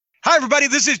Hi, everybody.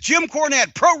 This is Jim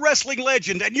Cornette, pro wrestling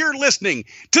legend, and you're listening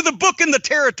to the Book in the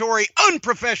Territory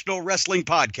Unprofessional Wrestling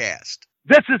Podcast.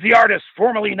 This is the artist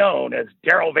formerly known as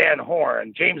Daryl Van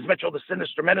Horn, James Mitchell, the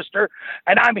Sinister Minister,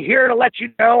 and I'm here to let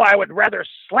you know I would rather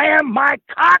slam my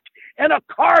cock in a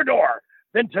car door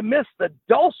than to miss the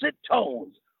dulcet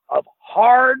tones of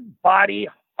Hard Body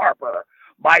Harper,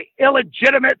 my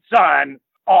illegitimate son,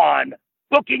 on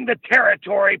Booking the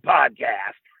Territory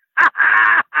podcast.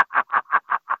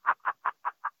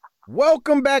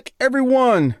 Welcome back,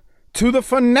 everyone, to the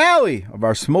finale of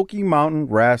our Smoky Mountain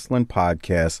Wrestling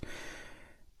podcast.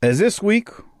 As this week,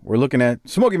 we're looking at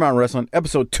Smoky Mountain Wrestling,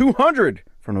 episode 200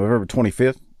 from November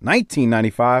 25th,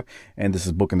 1995. And this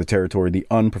is Booking the Territory, the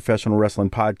Unprofessional Wrestling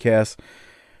podcast.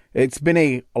 It's been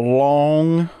a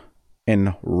long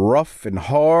and rough and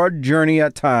hard journey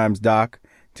at times, Doc,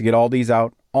 to get all these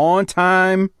out on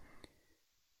time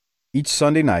each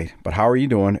Sunday night. But how are you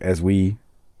doing as we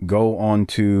go on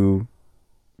to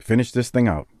finish this thing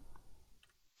out?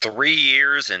 3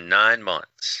 years and 9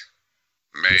 months.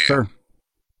 Man. Yes, sir.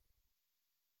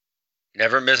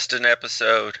 Never missed an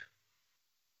episode.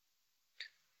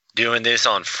 Doing this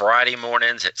on Friday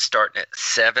mornings. It's starting at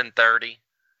 7:30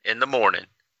 in the morning.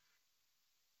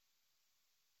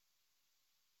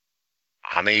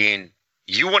 I mean,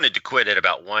 you wanted to quit at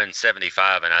about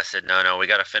 1:75, and I said, no, we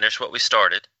got to finish what we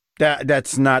started.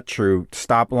 That's not true.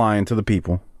 Stop lying to the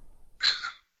people.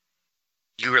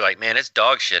 You were like, man, it's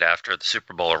dog shit after the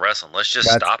Super Bowl of wrestling. Let's just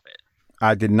stop it.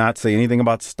 I did not say anything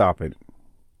about stop it.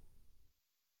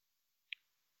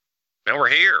 Now we're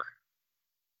here.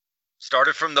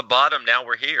 Started from the bottom, now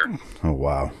we're here. Oh,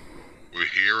 wow. We're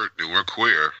here and we're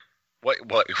queer. What?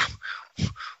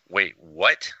 Wait,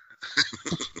 what?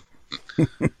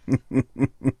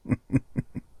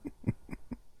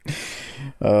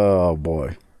 Oh,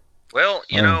 boy. Well,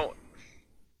 you know,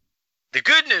 the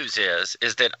good news is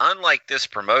that unlike this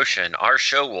promotion, our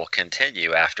show will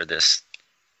continue after this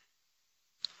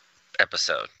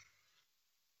episode.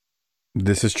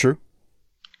 This is true.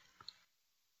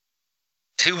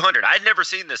 200. I'd never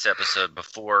seen this episode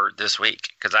before this week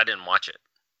because I didn't watch it.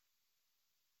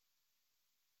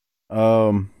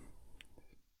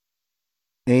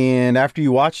 And after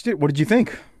you watched it, what did you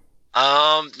think?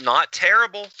 Not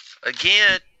terrible.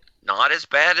 Again, not as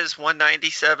bad as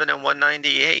 197 and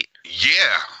 198.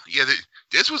 Yeah.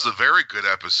 This was a very good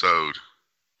episode.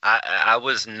 I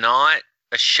was not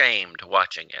ashamed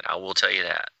watching it. I will tell you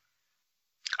that.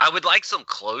 I would like some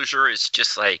closure. It's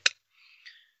just like,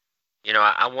 you know,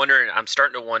 I'm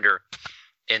starting to wonder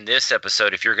in this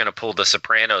episode if you're going to pull the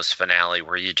Sopranos finale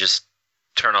where you just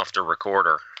turn off the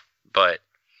recorder. But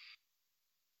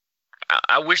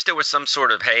I wish there was some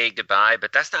sort of, hey, goodbye,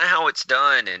 but that's not how it's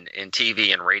done in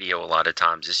TV and radio a lot of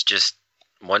times. It's just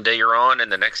one day you're on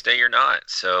and the next day you're not.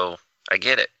 So I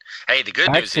get it. Hey, the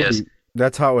good news is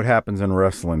that's how it happens in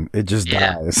wrestling. It just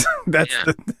dies.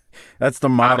 That's the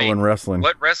model in wrestling.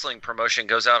 What wrestling promotion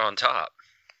goes out on top?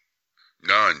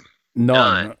 None.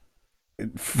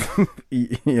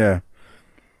 Yeah.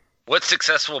 What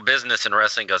successful business in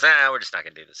wrestling goes, we're just not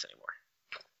going to do this anymore.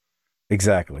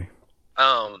 Exactly.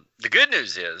 The good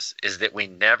news is that we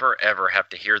never ever have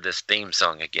to hear this theme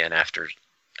song again after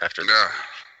this.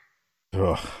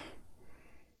 Ugh.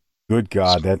 Good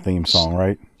God, that theme song,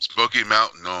 right? Smoky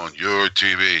Mountain on your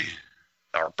TV.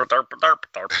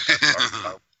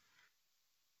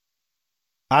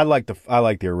 I like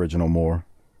the original more.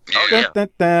 Oh yeah.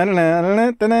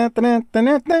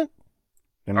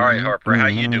 All right, Harper, how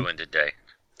you doing today?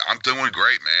 I'm doing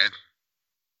great, man.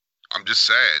 I'm just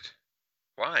sad.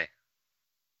 Why?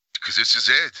 Because this is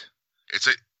it. It's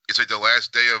like the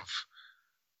last day of,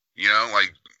 you know,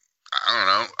 like, I don't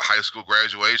know, high school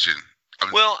graduation.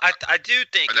 I do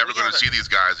think I'm never going to see these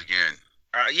guys again.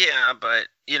 Yeah, but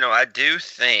you know, I do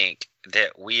think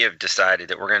that we have decided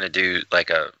that we're going to do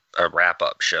like a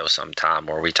wrap-up show sometime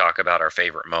where we talk about our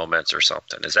favorite moments or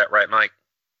something. Is that right, Mike?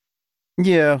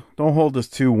 Yeah, don't hold us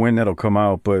to when that'll come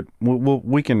out, but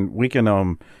we can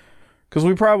because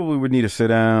we probably would need to sit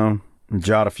down and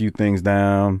jot a few things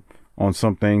down on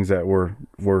some things that were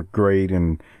great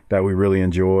and that we really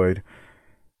enjoyed.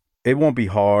 It won't be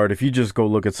hard if you just go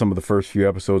look at some of the first few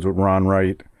episodes with Ron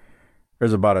Wright.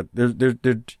 There's about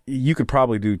you could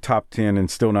probably do top 10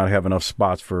 and still not have enough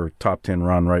spots for top 10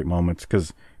 Ron Wright moments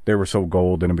because they were so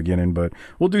gold in the beginning. But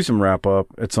we'll do some wrap up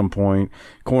at some point.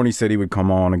 Corny said he would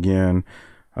come on again.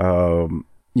 I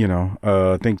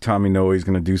think Tommy Noe's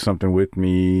going to do something with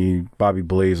me. Bobby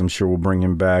Blaze, I'm sure we'll bring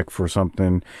him back for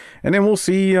something. And then we'll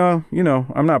see, I'm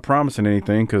not promising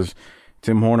anything because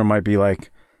Tim Horner might be like,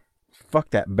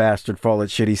 fuck that bastard for all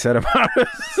that shit he said about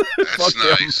us. That's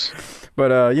nice.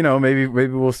 But maybe we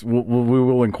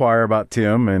will inquire about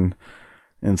Tim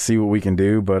and see what we can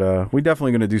do. But we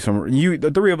definitely going to do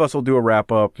the three of us will do a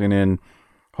wrap up, and then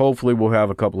hopefully we'll have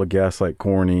a couple of guests like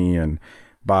Corny and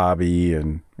Bobby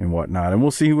and whatnot, and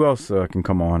we'll see who else can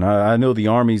come on. I know the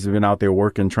Army's been out there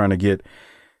working, trying to get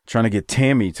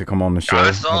Tammy to come on the show.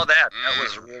 I saw that. That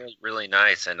was really, really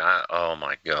nice. And oh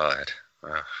my God.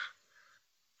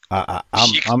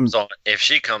 If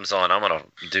she comes on, I'm gonna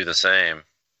do the same.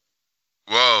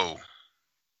 Whoa!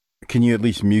 Can you at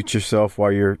least mute yourself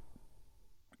while you're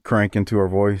cranking to her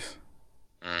voice?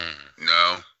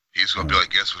 No, he's gonna be like,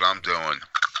 "Guess what I'm doing?"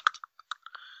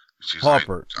 She's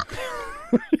Hopper.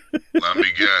 Like, let me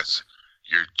guess.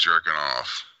 You're jerking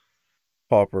off.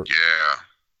 Hopper.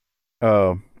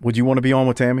 Yeah. Would you want to be on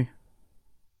with Tammy?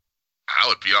 I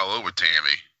would be all over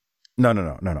Tammy.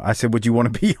 No. I said, would you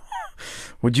want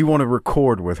to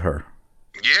record with her?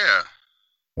 Yeah.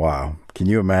 Wow. Can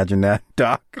you imagine that,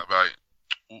 Doc? How about,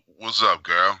 what's up,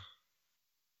 girl?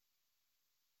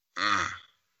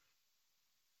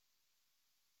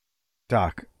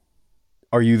 Doc,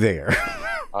 are you there?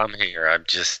 I'm here. I'm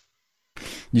just...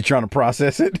 You trying to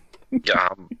process it? Yeah,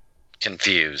 I'm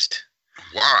confused.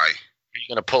 Why? Are you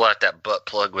going to pull out that butt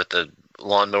plug with the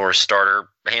lawnmower starter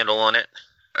handle on it?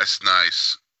 That's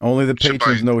nice. Only the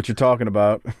patrons know what you're talking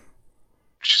about.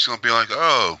 She's going to be like,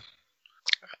 oh.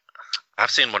 I've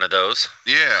seen one of those.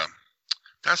 Yeah.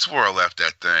 That's where I left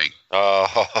that thing.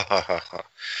 Oh.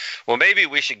 Well, maybe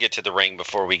we should get to the ring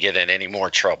before we get in any more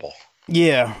trouble.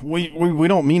 Yeah, we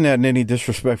don't mean that in any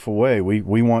disrespectful way.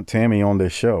 We want Tammy on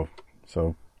this show.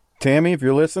 So, Tammy, if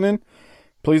you're listening,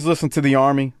 please listen to the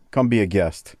Army. Come be a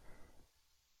guest.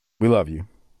 We love you.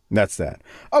 That's that.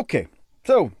 Okay,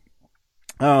 so,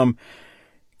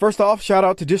 first off, shout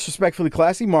out to Disrespectfully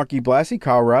Classy, Mark E. Blassie,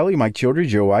 Kyle Riley, Mike Childry,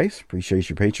 Joe Ice. Appreciate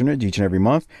your patronage each and every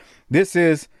month. This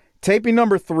is taping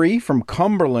number 3 from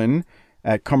Cumberland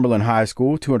at Cumberland High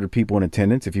School. 200 people in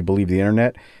attendance, if you believe the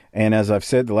internet. And as I've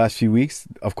said the last few weeks,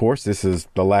 of course, this is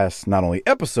the last not only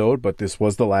episode, but this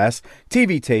was the last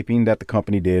TV taping that the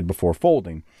company did before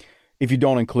folding. If you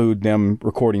don't include them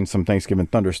recording some Thanksgiving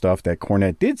Thunder stuff that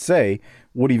Cornette did say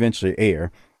would eventually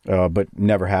air, but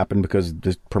never happened because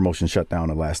the promotion shut down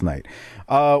last night.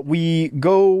 We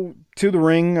go to the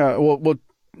ring. Well,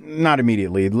 not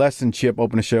immediately. Les and Chip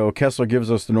open the show. Kessler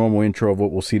gives us the normal intro of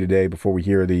what we'll see today before we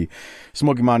hear the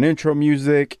Smoky Mountain intro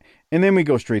music. And then we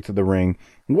go straight to the ring,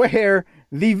 where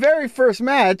the very first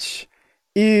match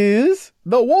is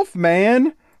the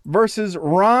Wolfman versus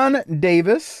Ron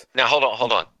Davis. Now, hold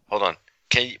on.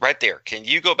 Can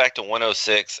you go back to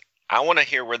 106? I want to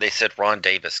hear where they said Ron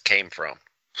Davis came from.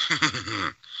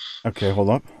 Okay, hold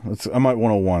up. I'm at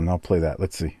 101. I'll play that.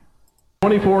 Let's see.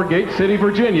 24 Gate City,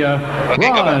 Virginia. Okay,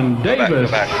 Ron Davis.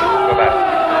 Go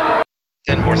back.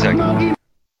 10 more seconds.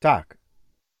 Doc,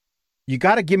 you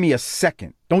got to give me a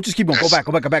second. Don't just keep going. Go back.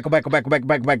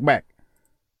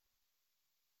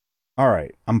 All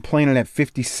right. I'm playing it at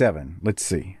 57. Let's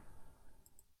see.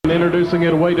 Introducing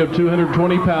at a weight of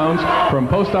 220 pounds from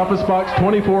Post Office Box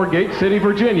 24, Gate City,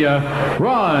 Virginia,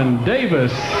 Ron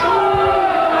Davis.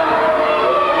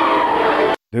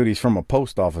 Dude, he's from a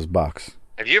post office box.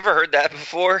 Have you ever heard that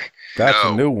before? That's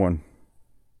a new one.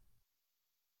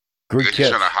 Good catch. He's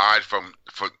trying to hide from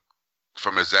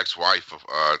his ex-wife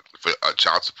for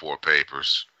child support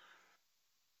papers.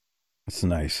 That's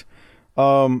nice.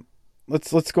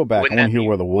 Let's go back. I want to hear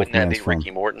where the Wolfman's from.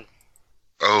 Ricky Morton?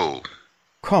 Oh.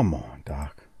 Come on,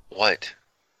 Doc. What?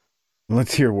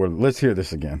 Let's hear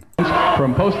this again.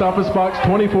 From Post Office Box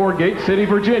 24, Gate City,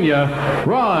 Virginia,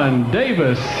 Ron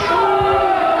Davis.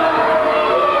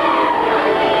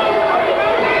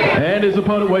 And his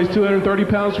opponent weighs 230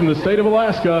 pounds from the state of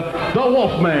Alaska, the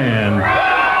Wolfman.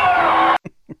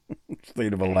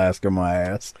 State of Alaska, my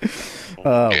ass.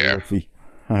 Wolfie.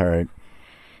 All right.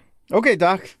 Okay,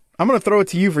 Doc. I'm going to throw it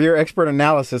to you for your expert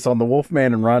analysis on the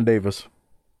Wolfman and Ron Davis.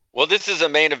 Well, this is a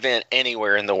main event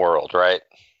anywhere in the world, right?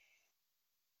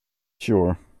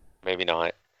 Sure. Maybe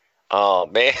not. Oh,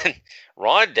 man.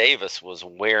 Ron Davis was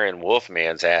wearing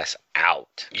Wolfman's ass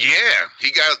out. Yeah,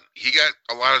 he got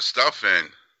a lot of stuff in.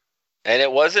 And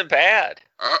it wasn't bad.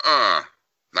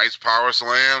 Nice power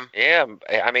slam. Yeah,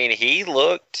 I mean,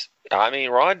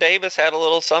 Ron Davis had a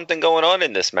little something going on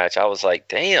in this match. I was like,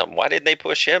 damn, why didn't they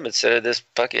push him instead of this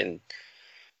fucking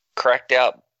cracked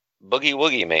out boogie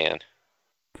woogie man?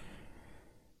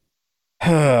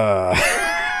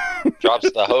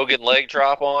 Drops the Hogan leg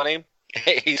drop on him.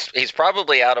 He's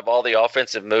probably out of all the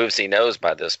offensive moves he knows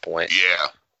by this point. Yeah.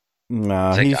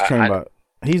 Nah,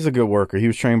 he's a good worker. He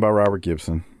was trained by Robert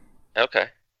Gibson. Okay.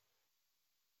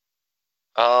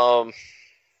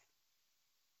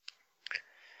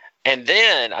 And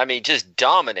then, I mean, just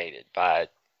dominated by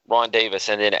Ron Davis.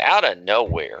 And then out of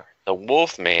nowhere, the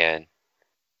Wolfman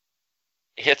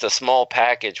hits a small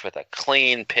package with a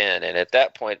clean pin. And at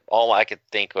that point, all I could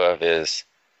think of is,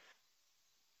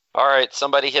 all right,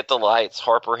 somebody hit the lights.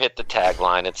 Harper hit the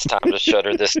tagline. It's time to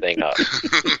shutter this thing up.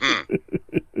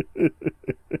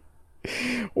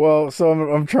 Well, so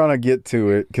I'm trying to get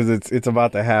to it because it's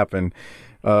about to happen,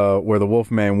 where the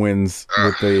Wolfman wins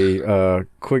with a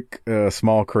quick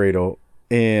small cradle,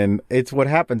 and it's what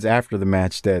happens after the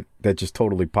match that just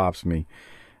totally pops me.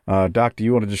 Doc, do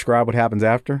you want to describe what happens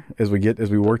after as we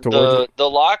work towards it? The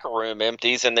locker room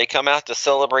empties and they come out to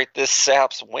celebrate this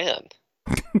sap's win.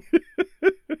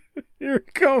 Here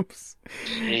it comes.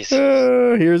 Jesus.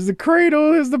 Here's the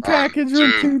cradle. Here's the package.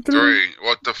 1, 2, 3.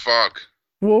 What the fuck?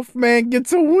 Wolfman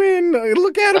gets a win.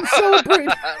 Look at him celebrate.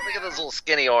 Look at those little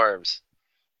skinny arms.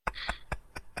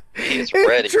 He's And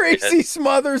ready. Tracy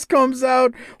Smothers comes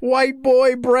out. White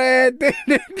boy Brad.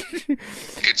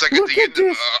 It's like at the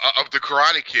end of the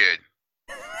Karate Kid.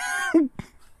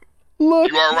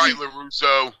 Look. You are right,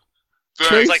 LaRusso.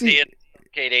 It's like the end of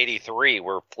Arcade 83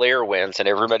 where Flair wins and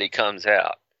everybody comes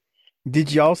out.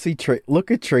 Did y'all see? Look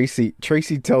at Tracy.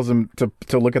 Tracy tells him to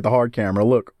look at the hard camera.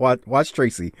 Look, watch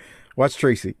Tracy. Watch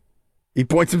Tracy. He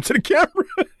points him to the camera.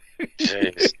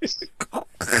 Jeez.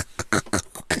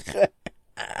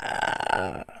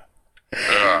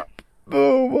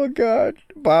 Oh my God.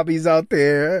 Bobby's out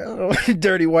there.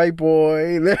 Dirty white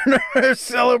boy. They're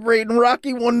celebrating.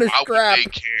 Rocky won the How scrap. would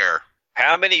they care?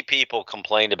 How many people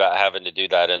complained about having to do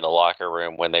that in the locker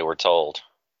room when they were told?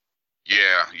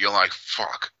 Yeah, you're like,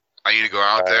 fuck. I need to go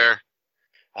out there.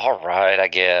 All right, I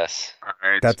guess. All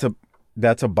right.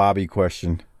 That's a Bobby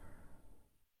question.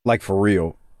 Like for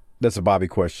real. That's a Bobby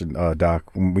question,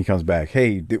 Doc, when he comes back.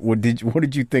 Hey, what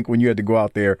did you think when you had to go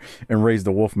out there and raise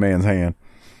the Wolfman's hand?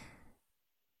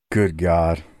 Good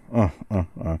God.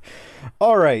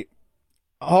 All right.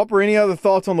 Harper, any other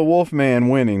thoughts on the Wolfman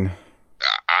winning?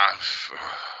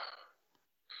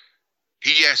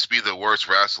 He has to be the worst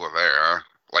wrestler there, huh?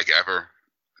 Like ever.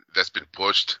 That's been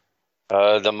pushed.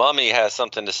 The Mummy has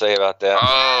something to say about that.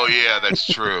 Oh, yeah, that's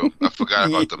true. I forgot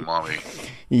about the Mummy.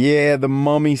 Yeah, the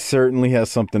Mummy certainly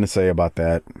has something to say about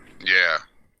that. Yeah.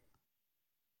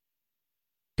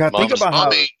 God, think about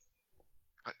Mummy.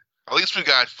 At least we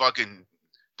got fucking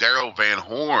Daryl Van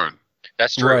Horn.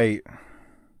 That's how... true. Right.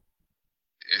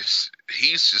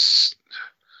 He's just...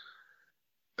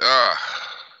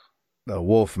 The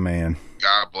Wolfman.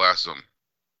 God bless him.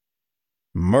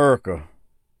 America.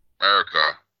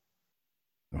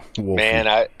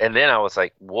 Man, and then I was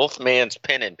like, Wolfman's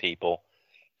pinning people,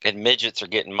 and midgets are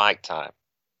getting mic time.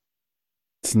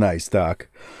 It's nice, Doc.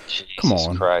 Jesus Come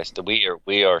on. Christ,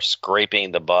 we are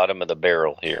scraping the bottom of the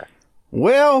barrel here.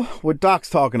 Well, what Doc's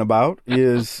talking about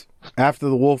is after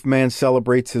the Wolfman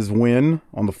celebrates his win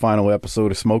on the final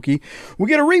episode of Smokey, we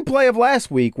get a replay of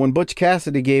last week when Butch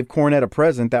Cassidy gave Cornette a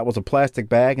present that was a plastic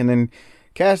bag, and then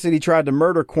Cassidy tried to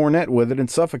murder Cornette with it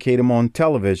and suffocate him on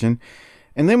television.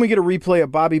 And then we get a replay of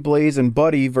Bobby Blaze and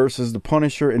Buddy versus the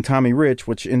Punisher and Tommy Rich,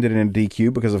 which ended in a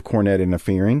DQ because of Cornette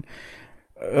interfering.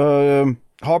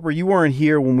 Harper, you weren't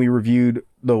here when we reviewed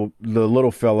the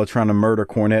little fella trying to murder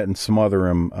Cornette and smother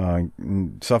him,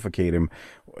 and suffocate him.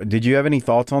 Did you have any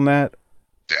thoughts on that?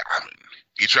 Yeah,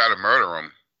 he tried to murder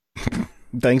him.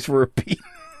 Thanks for repeating.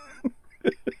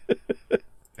 With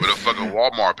a fucking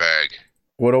Walmart bag.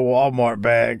 What a Walmart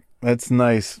bag. That's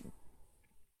nice.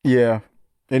 Yeah.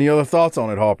 Any other thoughts on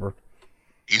it, Harper?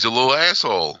 He's a little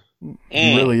asshole.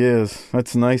 He really is.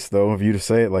 That's nice, though, of you to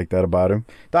say it like that about him.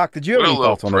 Doc, did you have any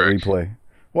thoughts on that replay?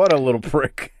 What a little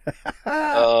prick.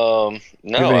 No,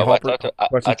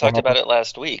 I talked about it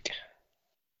last week.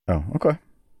 Oh, okay.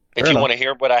 If you want to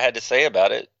hear what I had to say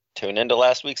about it, tune into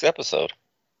last week's episode.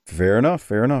 Fair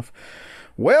enough.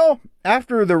 Well,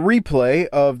 after the replay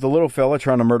of the little fella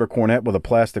trying to murder Cornette with a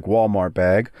plastic Walmart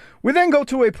bag, we then go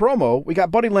to a promo. We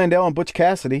got Buddy Landel and Butch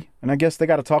Cassidy, and I guess they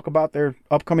got to talk about their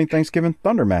upcoming Thanksgiving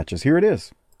Thunder matches. Here it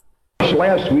is.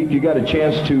 Last week, you got a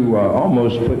chance to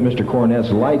almost put Mr.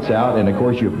 Cornette's lights out, and of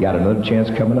course, you've got another chance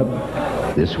coming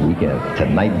up this weekend,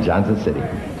 tonight in Johnson City.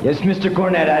 Yes, Mr.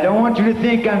 Cornette, I don't want you to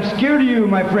think I'm scared of you,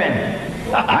 my friend.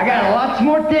 I got lots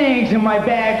more things in my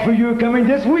bag for you coming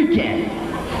this weekend.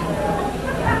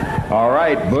 All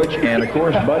right, Butch, and of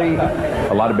course, Buddy,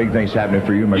 a lot of big things happening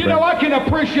for you, my friend. You know, I can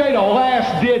appreciate a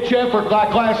last-ditch effort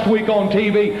like last week on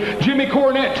TV. Jimmy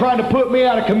Cornette trying to put me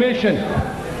out of commission.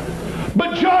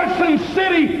 But Johnson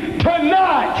City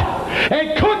tonight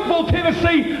and Cookeville,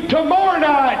 Tennessee tomorrow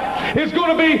night is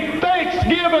going to be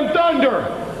Thanksgiving Thunder.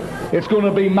 it's going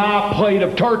to be my plate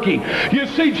of turkey. You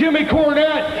see, Jimmy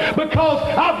Cornette, because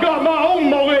I've got my own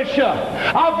militia.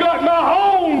 I've got my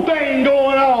own thing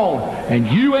going on. And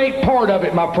you ain't part of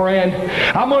it, my friend.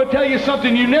 I'm going to tell you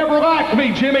something. You never liked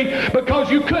me, Jimmy,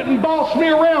 because you couldn't boss me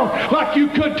around like you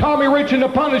could Tommy Rich and the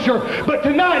Punisher. But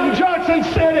tonight in Johnson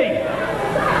City,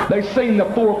 they seen the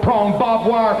four-pronged barbed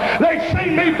wire. They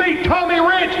seen me beat Tommy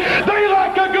Rich. They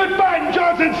like a good fight in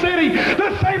Johnson City.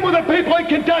 The same with the people in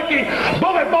Kentucky.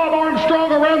 Bullet Bob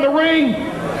Armstrong around the ring.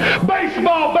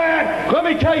 Baseball bat. Let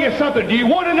me tell you something. Do you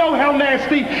want to know how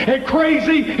nasty and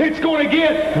crazy it's going to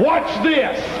get? Watch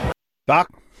this.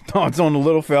 Doc, thoughts on the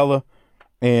little fella,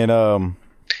 and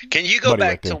Can you go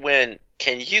back to when?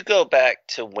 Can you go back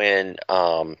to when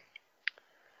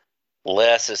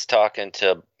Les is talking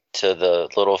to the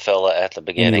little fella at the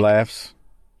beginning? And he laughs.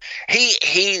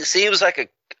 He seems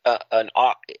like an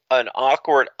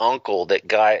awkward uncle that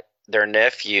got their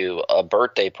nephew a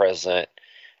birthday present,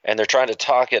 and they're trying to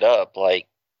talk it up, like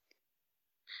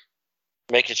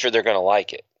making sure they're going to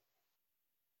like it.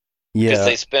 Yeah, because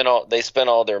they spent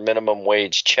all their minimum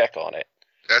wage check on it.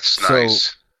 That's nice.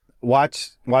 So,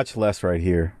 watch Les right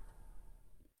here.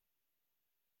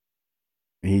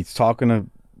 He's talking to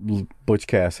Butch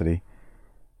Cassidy,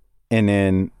 and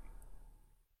then,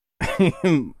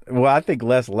 well, I think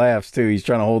Les laughs too. He's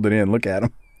trying to hold it in. Look at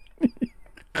him.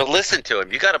 But listen to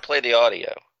him. You got to play the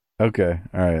audio. Okay,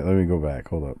 all right. Let me go back.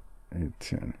 Hold up.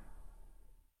 8-10.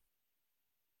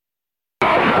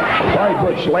 All right,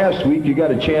 Butch, last week you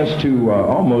got a chance to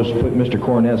almost put Mr.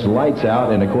 Cornette's lights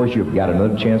out, and of course you've got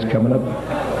another chance coming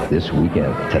up this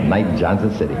weekend, tonight in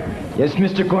Johnson City. Yes,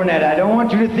 Mr. Cornette, I don't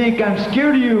want you to think I'm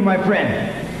scared of you, my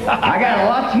friend. I got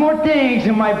lots more things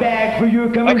in my bag for you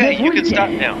coming this weekend. Okay, you can stop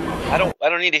now. I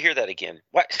don't need to hear that again.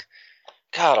 What?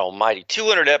 God almighty,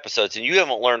 200 episodes, and you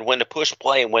haven't learned when to push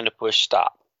play and when to push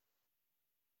stop.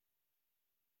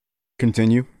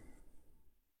 Continue.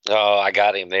 Oh, I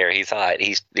got him there. He's hot.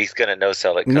 He's gonna no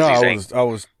sell it. No, I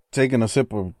was taking a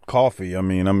sip of coffee. I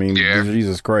mean, yeah.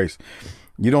 Jesus Christ!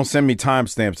 You don't send me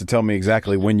timestamps to tell me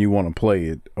exactly when you want to play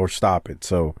it or stop it,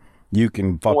 so you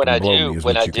can fucking blow me.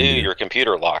 When I do, your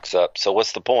computer locks up. So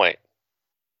what's the point?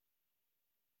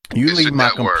 You leave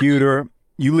my computer.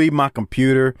 You leave my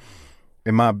computer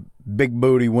and my big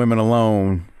booty women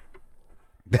alone.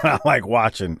 That I like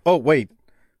watching. Oh wait,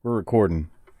 we're recording.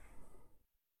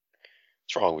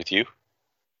 What's wrong with you?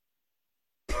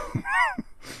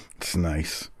 It's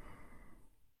nice.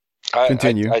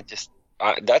 Continue.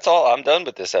 That's all. I'm done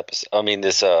with this episode. I mean,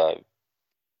 this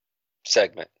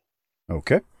segment.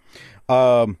 Okay.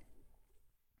 Hopper,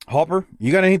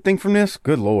 you got anything from this?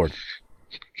 Good Lord.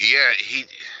 Yeah,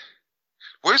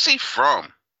 where's he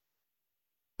from?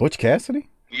 Butch Cassidy?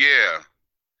 Yeah.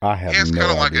 I have no idea. He has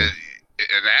kind of like an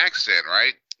accent,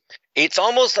 right? It's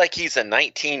almost like he's a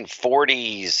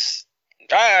 1940s.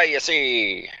 Ah, you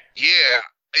see. Yeah.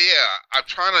 I'm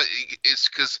trying to. It's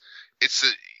because it's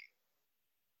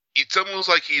almost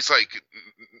like he's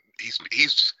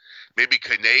maybe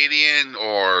Canadian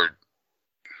or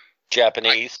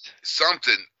Japanese.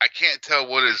 Something. I can't tell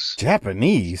what is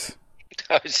Japanese.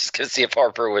 I was just gonna see if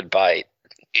Harper would bite.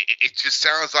 It just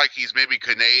sounds like he's maybe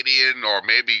Canadian or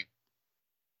maybe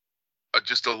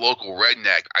just a local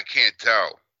redneck. I can't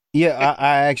tell. Yeah,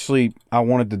 I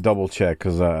wanted to double check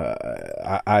because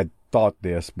I thought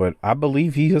this, but I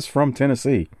believe he is from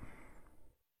Tennessee.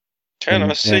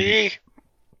 Tennessee, and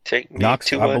take me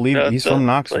Knoxville. I believe he's from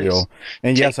Knoxville. Place.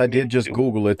 And yes, I did just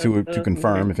Google it to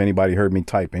confirm if anybody heard me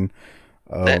typing.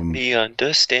 Let me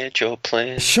understand your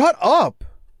plan. Shut up,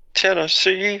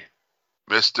 Tennessee.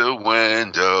 Mr.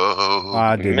 Window.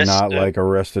 I did not like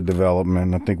Arrested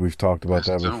Development. I think we've talked about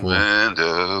that before.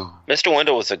 Mr.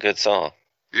 Window was a good song.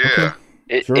 Yeah. Okay.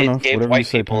 It gave white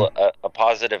people a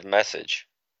positive message.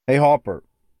 Hey, Harper,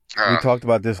 we talked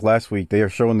about this last week. They are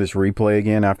showing this replay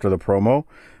again after the promo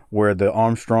where the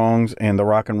Armstrongs and the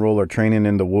Rock and Roll are training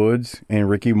in the woods, and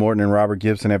Ricky Morton and Robert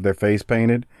Gibson have their face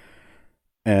painted,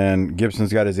 and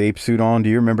Gibson's got his ape suit on. Do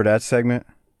you remember that segment?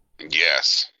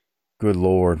 Yes. Good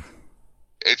Lord.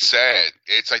 It's sad.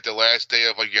 It's like the last day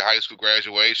of like your high school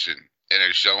graduation, and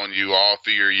they're showing you all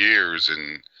through your years,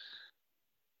 and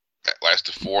that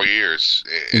lasted 4 years.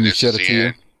 And you shed a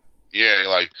tear? Yeah,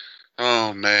 you're like,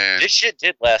 oh, man. This shit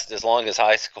did last as long as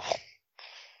high school.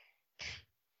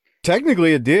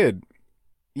 Technically, it did.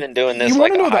 Been doing this. You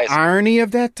like want to know the irony of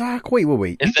that, Doc? Wait.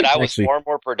 Is that I was far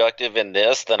more productive in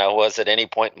this than I was at any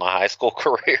point in my high school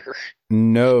career.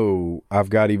 No,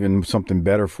 I've got even something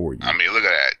better for you. I mean, look at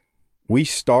that. We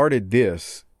started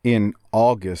this in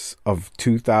August of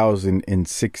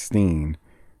 2016,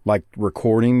 like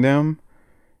recording them.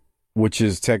 which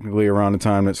is technically around the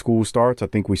time that school starts. I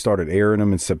think we started airing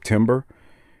them in September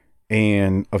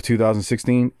of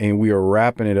 2016, and we are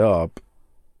wrapping it up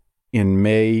in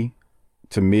May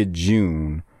to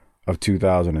mid-June of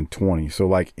 2020. So,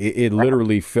 like, it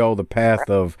literally fell the path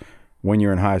of when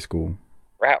you're in high school.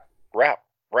 Wrap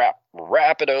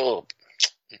it up.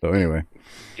 So, anyway.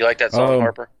 You like that song,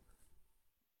 Harper?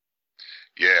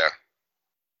 Yeah.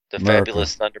 The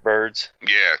Fabulous Thunderbirds?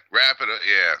 Yeah. Wrap it up.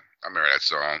 Yeah. I remember that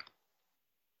song.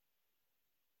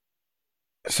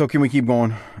 So, can we keep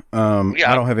going? I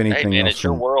don't have anything else. It's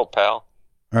your world, pal.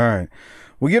 All right.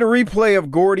 We get a replay of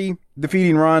Gordy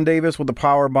defeating Ron Davis with the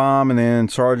power bomb, and then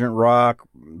Sergeant Rock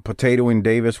potatoing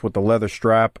Davis with the leather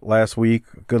strap last week.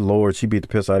 Good Lord, she beat the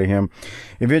piss out of him.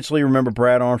 Eventually, remember,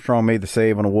 Brad Armstrong made the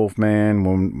save on a Wolfman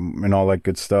and all that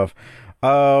good stuff.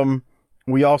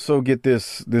 We also get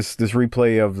this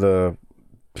replay of the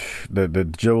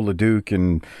Joe LeDuc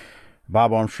and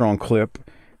Bob Armstrong clip.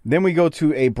 Then we go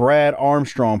to a Brad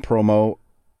Armstrong promo.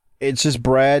 It's just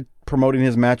Brad promoting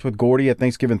his match with Gordy at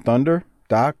Thanksgiving Thunder.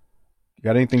 Doc, you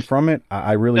got anything from it?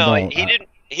 I really don't. No,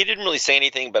 he didn't really say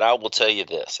anything, but I will tell you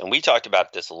this. And we talked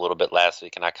about this a little bit last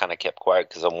week, and I kind of kept quiet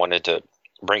because I wanted to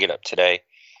bring it up today.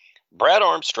 Brad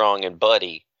Armstrong and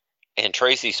Buddy and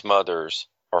Tracy Smothers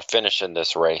are finishing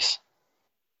this race.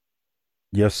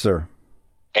 Yes, sir.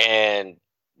 And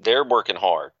they're working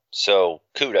hard. So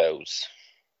kudos.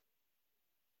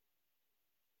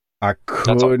 I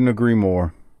couldn't agree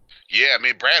more. Yeah, I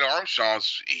mean, Brad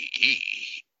Armstrong's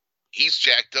he's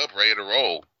jacked up, ready to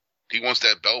roll. He wants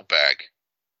that belt back.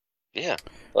 Yeah.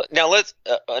 Now let's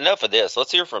enough of this.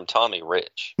 Let's hear from Tommy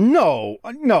Rich. No,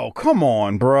 come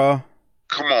on, bruh.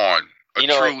 Come on, a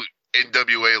true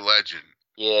NWA legend.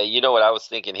 Yeah, you know what I was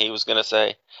thinking he was going to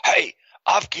say? Hey,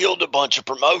 I've killed a bunch of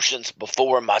promotions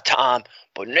before in my time,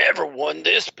 but never one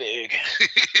this big.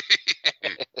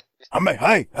 I mean,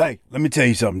 hey, let me tell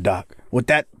you something, Doc. What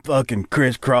that fucking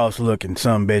crisscross looking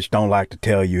sumbitch don't like to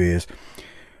tell you is,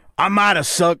 I might have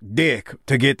sucked dick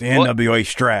to get the NWA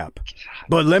strap,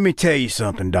 but let me tell you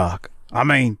something, Doc. I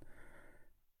mean,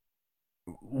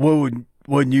 wouldn't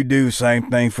you do the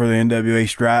same thing for the NWA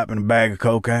strap and a bag of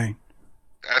cocaine?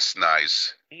 That's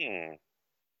nice.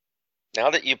 Now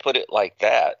that you put it like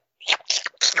that.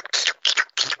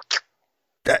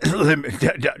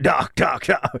 Doc.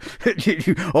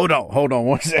 Hold on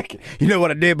 1 second. You know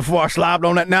what I did before I slobbed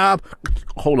on that knob?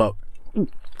 Hold up.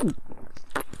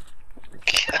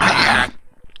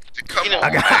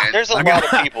 There's a lot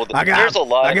of people. I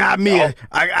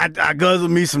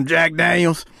guzzled me some Jack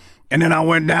Daniels, and then I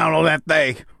went down on that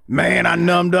thing. Man, I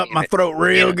numbed up my throat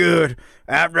real good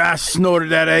after I snorted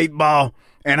that 8-ball,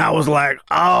 and I was like,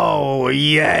 oh,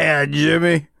 yeah,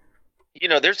 Jimmy. You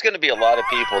know, there's going to be a lot of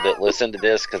people that listen to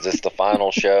this because it's the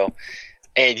final show,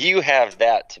 and you have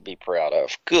that to be proud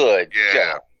of. Good.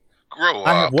 Yeah. Grow up.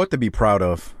 I have what to be proud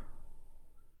of.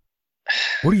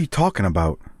 What are you talking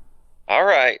about? All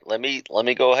right, let me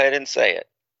go ahead and say it.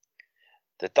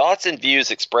 The thoughts and views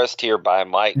expressed here by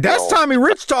Mike. That's Tommy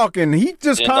Rich talking. He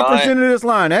just comprehended this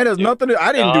line. That has nothing to.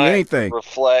 I didn't do anything.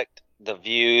 Reflect the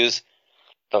views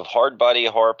of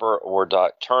Hardbody Harper or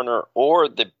Doc Turner or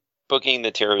the Booking the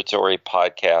Territory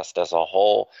podcast as a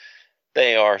whole.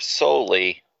 They are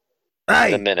solely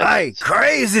the minutes. Hey,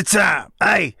 crazy time.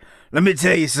 Hey, let me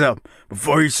tell you something.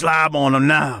 Before you slob on them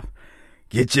now,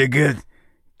 get you a good,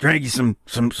 drink you some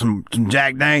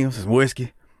Jack Daniels, some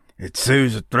whiskey. It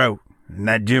soothes the throat. And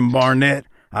that Jim Barnett,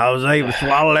 I was able to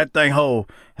swallow that thing whole.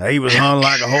 He was hung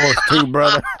like a horse too,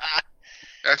 brother.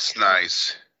 That's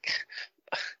nice.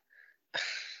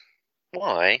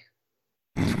 Why?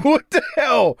 What the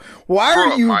hell? Why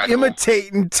are you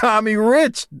imitating Tommy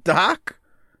Rich, Doc?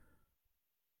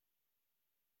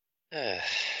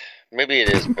 Maybe it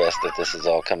is best that this is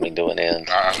all coming to an end.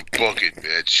 Book it,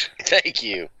 bitch. Thank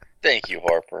you,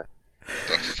 Harper.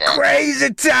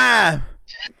 Crazy time.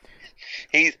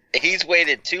 He's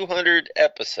waited 200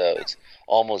 episodes,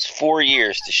 almost 4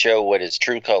 years, to show what his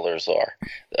true colors are.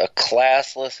 A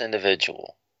classless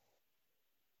individual.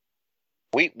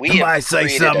 We Somebody say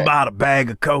something about a bag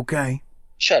of cocaine.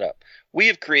 Shut up. We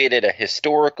have created a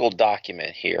historical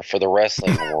document here for the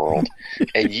wrestling world,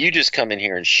 and you just come in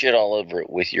here and shit all over it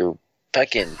with your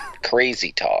fucking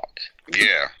crazy talk.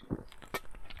 Yeah.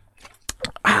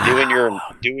 Doing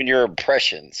your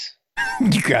impressions.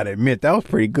 You gotta admit that was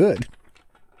pretty good.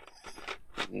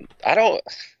 I don't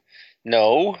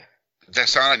know. That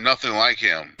sounded nothing like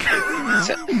him.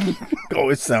 Oh,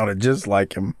 it sounded just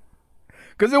like him.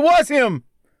 Because it was him.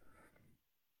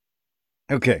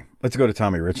 Okay, let's go to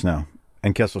Tommy Rich now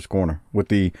and Kessler's Corner with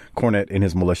the Cornette and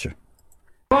his militia.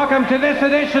 Clock welcome to this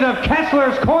edition of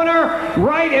Kessler's Corner,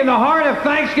 right in the heart of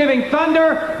Thanksgiving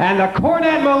thunder, and the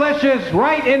Cornette militia's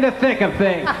right in the thick of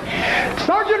things.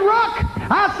 Sergeant Rock,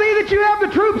 I see that you have the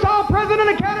troops all present and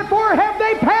accounted for. Have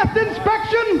they passed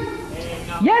inspection?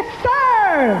 Yes,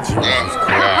 sir!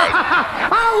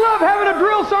 I love having a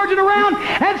drill sergeant around.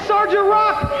 And Sergeant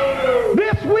Rock,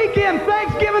 this weekend,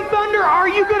 Thanksgiving Thunder, are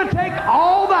you going to take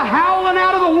all the howling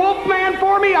out of the Wolfman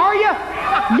for me, are you?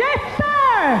 Yes,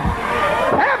 sir!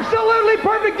 Absolutely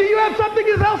perfect. Do you have something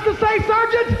else to say,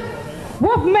 Sergeant?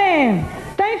 Wolfman,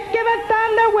 Thanksgiving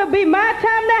Thunder will be my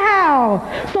time to howl.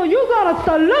 So you're going to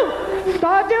salute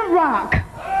Sergeant Rock.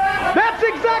 That's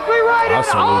exactly right. And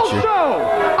also,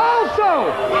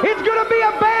 it's going to be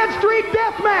a Bad Street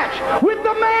death match with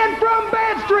the man from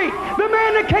Bad Street, the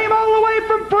man that came all the way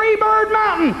from Freebird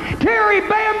Mountain, Terry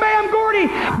Bam Bam Gordy.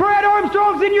 Brad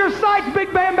Armstrong's in your sights,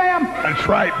 Big Bam Bam. That's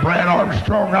right, Brad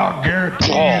Armstrong. I'll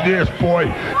guarantee you this,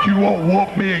 boy. You won't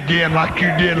whoop me again like you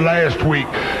did last week.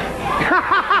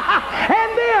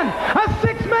 And then a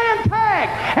six-man tag.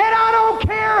 And I don't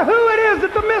care who it is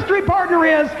that the mystery partner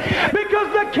is,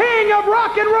 because the king of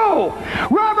rock and roll,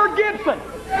 Robert Gibson,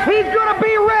 he's going to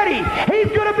be ready,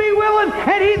 he's going to be willing,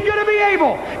 and he's going to be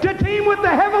able to team with the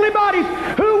Heavenly Bodies,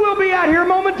 who will be out here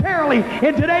momentarily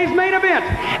in today's main event.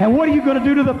 And what are you going to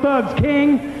do to the thugs,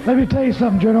 King? Let me tell you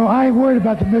something, General. I ain't worried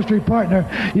about the mystery partner.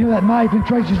 You know that knife in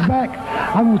Tracy's back?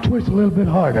 I'm going to twist a little bit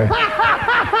harder. And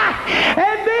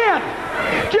then,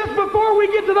 just before we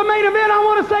get to the main event, I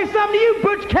want to say something to you,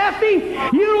 Butch Cassidy.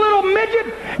 You little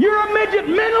midget. You're a midget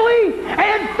mentally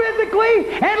and physically,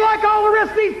 and like all the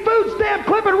rest of these food stamp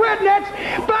clipping rednecks,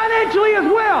 financially as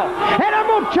well. And I'm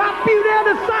going to chop you down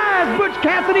to size, Butch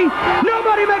Cassidy.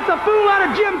 Nobody makes a fool out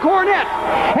of Jim Cornette.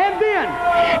 And then,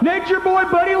 Nature Boy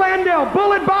Buddy Landell,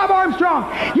 Bullet Bob Armstrong.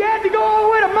 You had to go all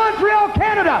the way to Montreal,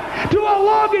 Canada, to a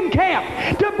logging camp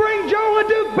to bring Joe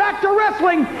LeDuc back to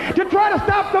wrestling to try to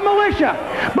stop the militia.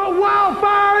 But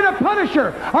Wildfire and the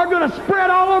Punisher are going to spread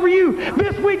all over you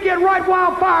this weekend, right,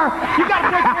 Wildfire? You got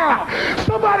to take care of them.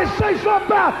 Somebody say something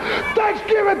about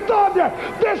Thanksgiving Thunder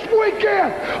this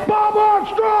weekend. Bob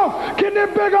Armstrong, can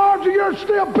them big arms of yours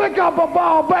still pick up a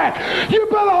ball bat? You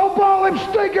better hope all them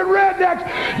stinking rednecks,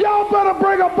 y'all better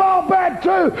bring a ball bat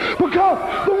too, because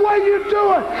the way you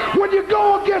do it, when you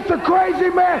go against a crazy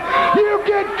man, you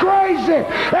get crazy,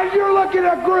 and you're looking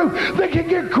at a group that can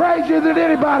get crazier than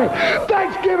anybody.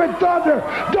 Thanksgiving Thunder,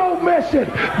 don't miss it.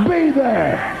 Be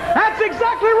there. That's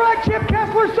exactly right, Chip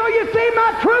Kessler. So you see,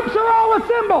 my troops are all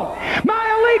assembled. My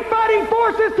elite fighting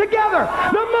forces together.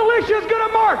 The militia's going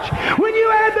to march. When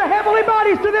you add the Heavenly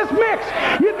Bodies to this mix,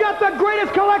 you've got the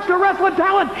greatest collection of wrestling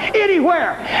talent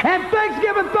anywhere. And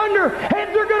Thanksgiving Thunder,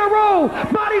 heads are going to roll,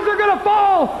 bodies are going to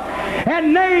fall,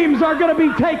 and names are going to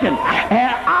be taken.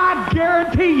 And I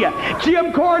guarantee you,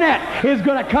 Jim Cornette is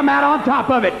going to come out on top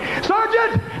of it.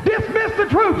 Sergeant, dismiss the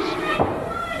troops.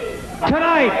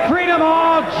 Tonight, Freedom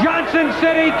Hall, Johnson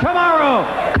City. Tomorrow,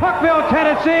 Cookeville,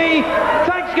 Tennessee.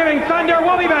 Thanksgiving Thunder.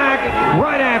 We'll be back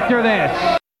right after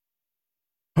this.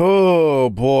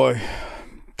 Oh, boy.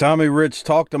 Tommy Rich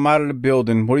talked him out of the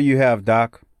building. What do you have,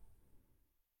 Doc?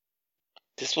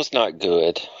 This was not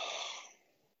good.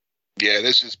 Yeah,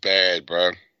 this is bad,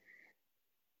 bro.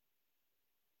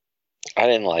 I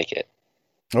didn't like it.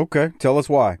 Okay, tell us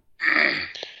why.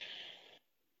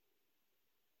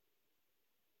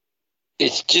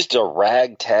 It's just a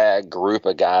ragtag group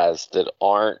of guys that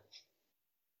aren't.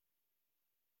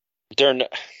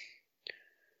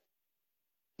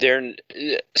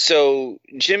 So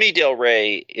Jimmy Del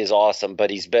Rey is awesome, but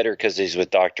he's better because he's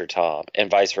with Dr. Tom, and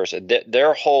vice versa.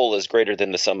 Their whole is greater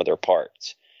than the sum of their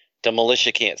parts. The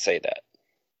militia can't say that.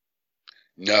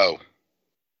 No,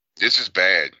 this is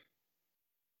bad.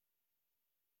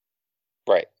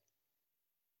 Right.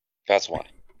 That's why.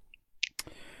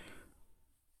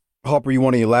 Hopper, you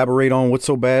want to elaborate on what's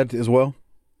so bad as well?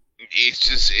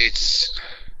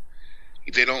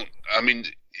 They don't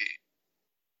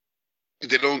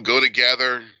go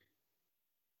together.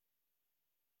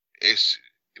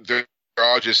 They're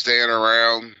all just standing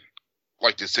around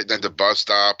like they're sitting at the bus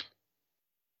stop.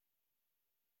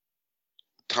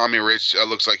 Tommy Rich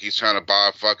looks like he's trying to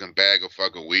buy a fucking bag of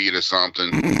fucking weed or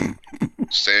something.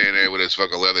 Standing there with his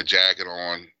fucking leather jacket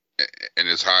on and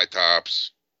his high tops.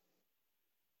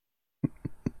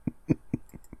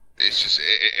 It's just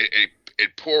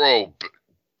poor old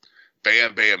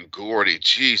Bam Bam Gordy.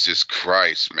 Jesus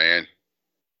Christ, man.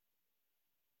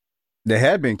 They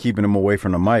had been keeping him away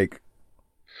from the mic.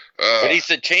 But he's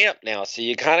the champ now, so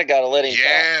you kind of got to let him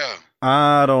talk.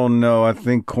 I don't know. I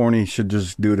think Corny should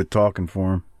just do the talking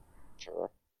for him. Sure.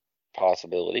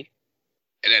 Possibility.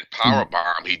 And that power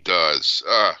bomb he does.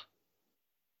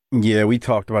 Yeah, we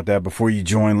talked about that before you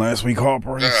joined last week,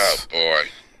 Harper. Oh, boy.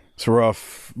 It's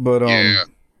rough. But, Yeah.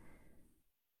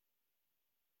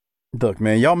 Look,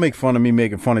 man, y'all make fun of me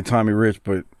making fun of Tommy Rich,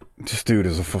 but this dude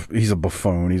he's a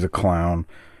buffoon. He's a clown.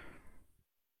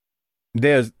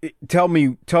 Tell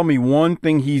me one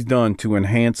thing he's done to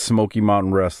enhance Smoky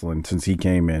Mountain Wrestling since he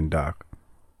came in, Doc.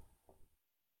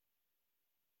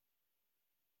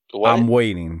 What? I'm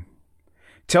waiting.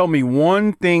 Tell me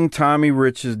one thing Tommy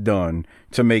Rich has done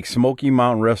to make Smoky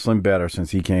Mountain Wrestling better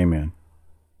since he came in.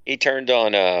 He turned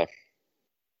on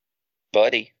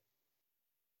Buddy.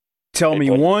 Tell me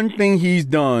one thing he's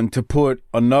done to put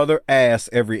another ass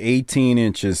every 18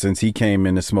 inches since he came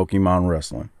into Smoky Mountain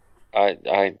Wrestling. I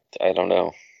don't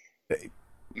know.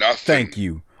 Nothing. Thank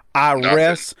you. I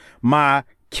rest my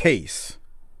case.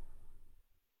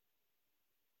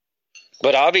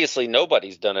 But obviously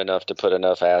nobody's done enough to put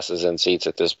enough asses in seats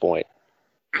at this point.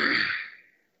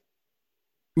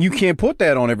 You can't put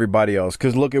that on everybody else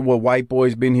because look at what White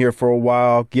Boy's been here for a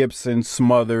while. Gibson,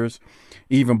 Smothers,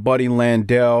 even Buddy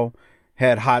Landell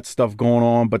had hot stuff going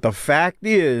on. But the fact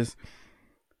is,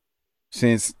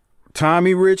 since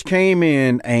Tommy Rich came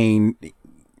in,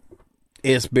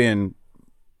 it's been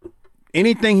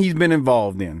anything he's been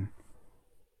involved in.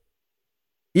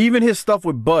 Even his stuff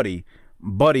with Buddy's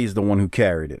the one who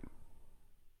carried it.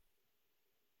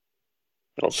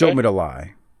 Okay. Show me the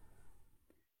lie.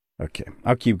 Okay,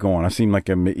 I'll keep going. It seems like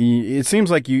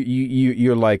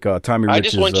you're like Tommy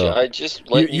Rich's.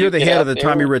 You're the head of the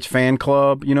Tommy Rich fan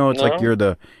club. You know, it's like you're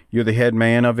the head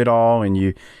man of it all,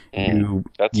 and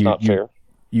that's not fair.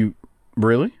 You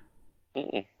really?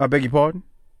 Mm-mm. I beg your pardon?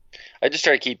 I just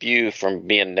try to keep you from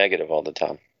being negative all the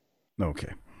time.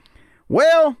 Okay.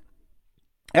 Well,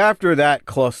 after that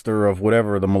cluster of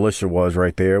whatever the militia was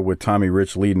right there with Tommy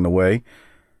Rich leading the way,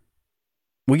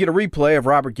 we get a replay of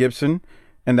Robert Gibson,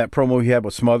 and that promo he had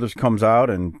with Smothers comes out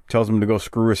and tells him to go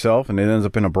screw herself, and it ends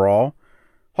up in a brawl.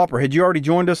 Hopper, had you already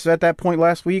joined us at that point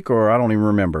last week, or I don't even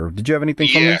remember? Did you have anything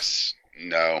from this? Yes.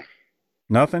 No.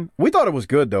 Nothing? We thought it was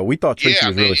good, though. We thought Tracy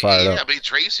was really fired up. I mean,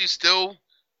 Tracy's still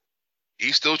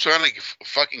trying to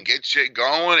fucking get shit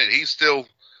going, and he's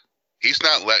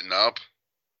not letting up.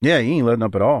 Yeah, he ain't letting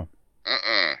up at all.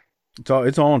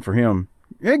 It's on for him.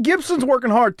 Yeah, Gibson's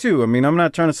working hard too. I mean, I'm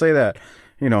not trying to say that,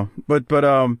 but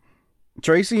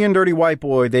Tracy and Dirty White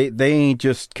Boy, they ain't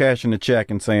just cashing a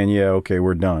check and saying, yeah, okay,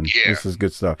 we're done. Yeah. This is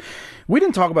good stuff. We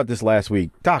didn't talk about this last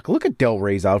week. Doc, look at Del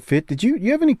Rey's outfit. Did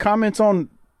you have any comments on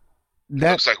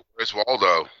that? Looks like Where's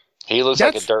Waldo? He looks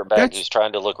like a dirtbag who's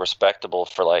trying to look respectable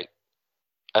for like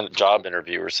a job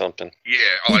interview or something. Yeah,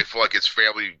 or like for like his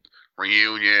family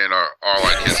reunion, or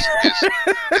like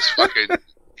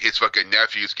his fucking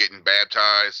nephew's getting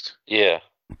baptized. Yeah.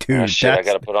 Dude, shit, I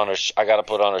gotta put on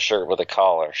a shirt with a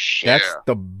collar. Shit. That's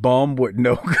the bum with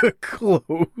no good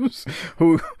clothes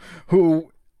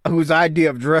whose idea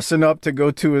of dressing up to go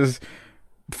to his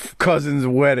cousin's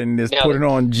wedding is putting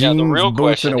on jeans,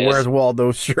 boots, and a Where's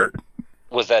Waldo shirt.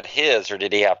 Was that his, or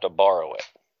did he have to borrow it?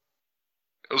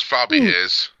 It was probably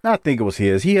his. I think it was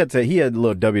his. He had a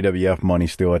little WWF money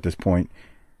still at this point.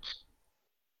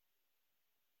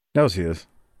 That was his.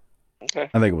 Okay.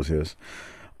 I think it was his.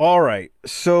 All right.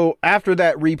 So after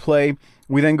that replay,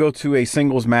 we then go to a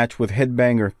singles match with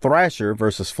Headbanger Thrasher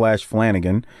versus Flash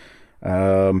Flanagan.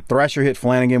 Thrasher hit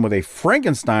Flanagan with a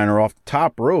Frankensteiner off the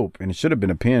top rope, and it should have been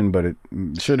a pin, but it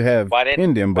should have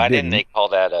pinned him. But why didn't they call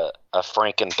that a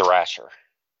Franken Thrasher?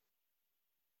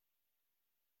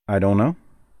 I don't know.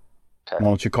 Okay. Why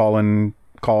don't you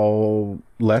call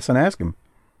Les and ask him?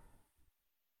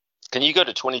 Can you go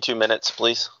to 22 minutes,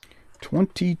 please?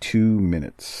 22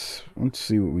 minutes. Let's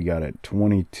see what we got at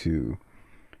 22.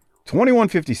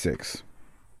 21:56.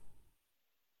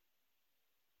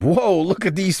 Whoa, look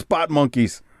at these spot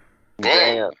monkeys.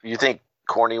 Damn. You think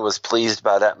Corny was pleased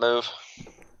by that move?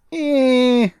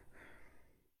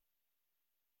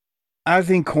 I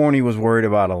think Corny was worried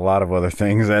about a lot of other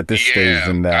things at this stage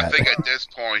than that. I think at this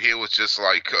point he was just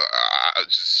like,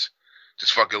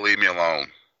 just fucking leave me alone.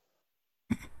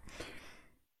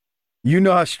 You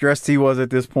know how stressed he was at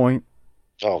this point?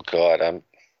 Oh God,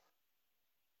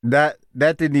 that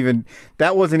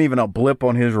wasn't even a blip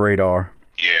on his radar.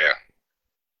 Yeah.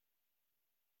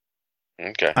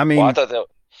 Okay. I mean,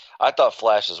 I thought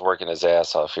Flash was working his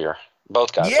ass off here.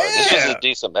 Both guys. Yeah.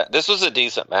 This was a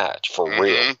decent match for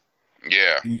real.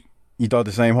 Yeah. You thought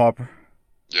the same, Harper?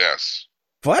 Yes.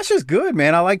 Flash is good,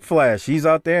 man. I like Flash. He's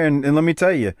out there, and let me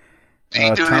tell you. Did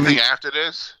he do anything after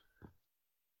this?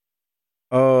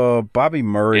 Bobby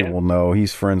Murray will know.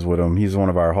 He's friends with him. He's one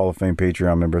of our Hall of Fame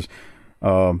Patreon members.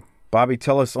 Bobby,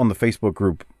 tell us on the Facebook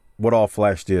group what all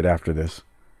Flash did after this.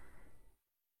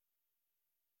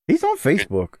 He's on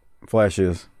Facebook. Flash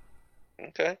is.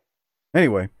 Okay.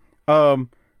 Anyway,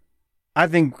 I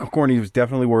think Corny was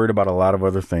definitely worried about a lot of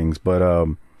other things, but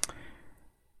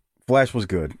Flash was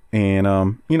good, and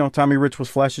Tommy Rich was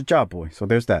Flash's job boy. So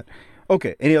there's that.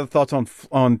 Okay. Any other thoughts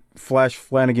on Flash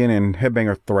Flanagan and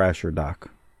Headbanger Thrasher, Doc?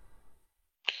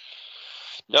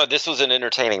 No, this was an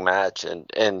entertaining match,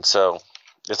 and so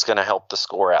it's going to help the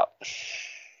score out.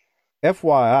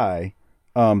 FYI,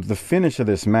 the finish of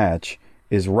this match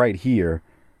is right here,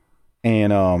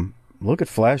 and look at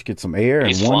Flash get some air,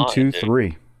 and 1, 2,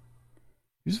 3.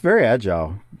 He's very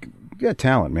agile. You got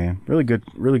talent, man. Really good,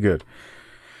 really good.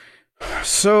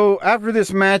 So after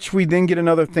this match, we then get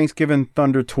another Thanksgiving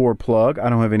Thunder Tour plug. I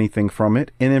don't have anything from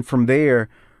it, and then from there,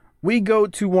 we go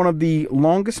to one of the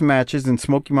longest matches in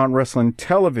Smoky Mountain Wrestling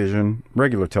television,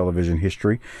 regular television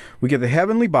history. We get the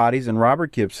Heavenly Bodies and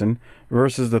Robert Gibson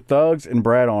versus the Thugs and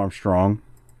Brad Armstrong.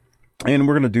 And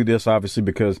we're going to do this, obviously,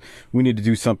 because we need to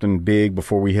do something big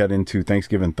before we head into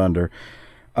Thanksgiving Thunder.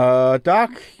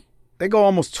 Doc, they go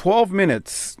almost 12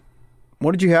 minutes.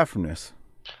 What did you have from this?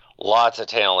 Lots of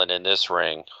talent in this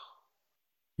ring.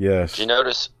 Yes.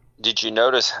 Did you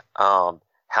notice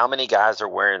how many guys are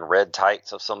wearing red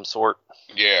tights of some sort?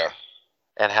 Yeah.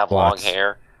 And have long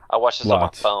hair? I watched this on my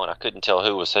phone. I couldn't tell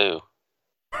who was who.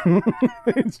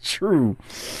 It's true.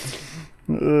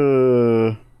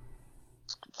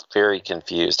 Very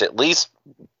confused. At least,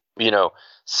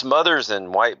 Smothers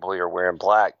and White Boy are wearing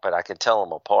black, but I could tell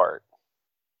them apart.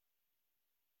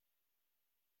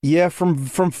 Yeah, from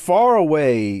far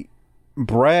away,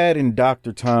 Brad and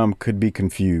Dr. Tom could be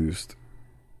confused.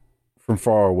 From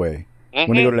far away. Mm-hmm.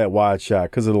 When they go to that wide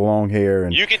shot because of the long hair.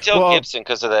 And you can tell Gibson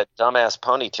because of that dumbass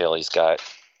ponytail he's got.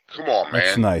 Come on, man.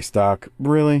 That's nice, Doc.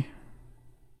 Really?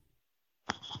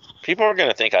 People are going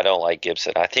to think I don't like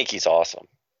Gibson. I think he's awesome.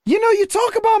 You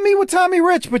talk about me with Tommy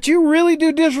Rich, but you really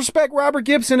do disrespect Robert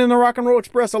Gibson and the Rock and Roll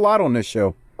Express a lot on this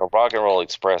show. The Rock and Roll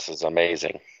Express is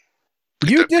amazing.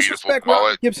 You disrespect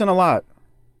Robert Gibson a lot.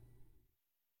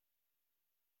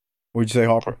 What'd you say,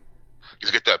 Harper?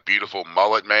 He's got that beautiful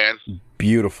mullet, man.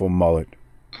 Beautiful mullet.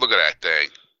 Look at that thing.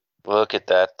 Look at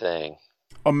that thing.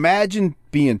 Imagine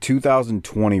being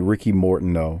 2020 Ricky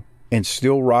Morton, though, and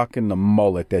still rocking the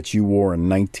mullet that you wore in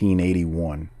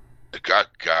 1981.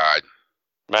 God.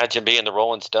 Imagine being the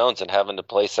Rolling Stones and having to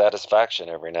play Satisfaction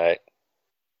every night.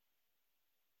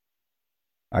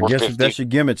 I guess if that's your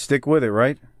gimmick, stick with it,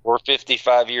 right? We're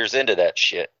 55 years into that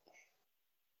shit.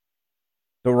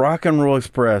 The Rock and Roll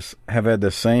Express have had the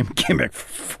same gimmick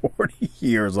for 40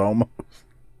 years almost.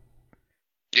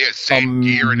 Yeah, same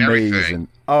gear and everything.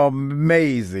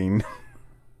 Amazing.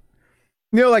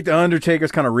 Like the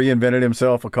Undertaker's kind of reinvented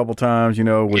himself a couple times, with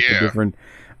the different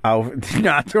outfits.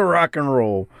 Not the Rock and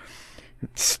Roll.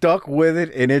 Stuck with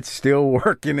it, and it's still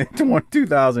working in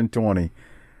 2020.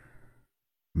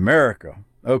 America.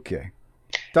 Okay.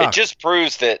 Doc. It just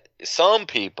proves that some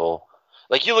people,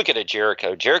 like you look at a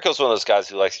Jericho. Jericho's one of those guys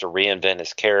who likes to reinvent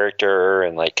his character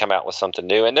and come out with something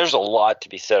new. And there's a lot to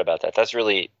be said about that. That's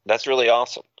really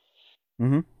awesome.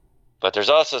 Mm-hmm. But there's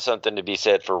also something to be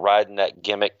said for riding that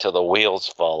gimmick till the wheels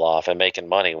fall off and making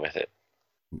money with it.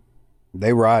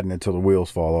 They riding it till the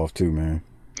wheels fall off too, man.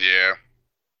 Yeah.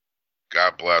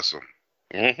 God bless them.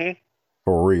 Mm-hmm.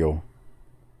 For real.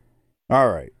 All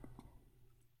right.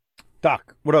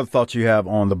 Doc, what other thoughts you have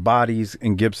on the Bodies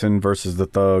and Gibson versus the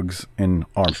Thugs and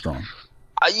Armstrong?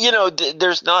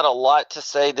 There's not a lot to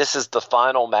say. This is the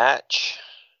final match,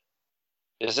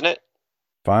 isn't it?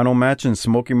 Final match in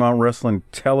Smoky Mountain Wrestling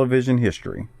television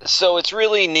history. So it's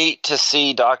really neat to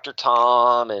see Dr.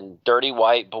 Tom and Dirty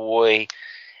White Boy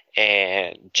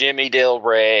and Jimmy Del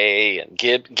Rey and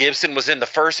Gibson was in the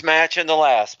first match and the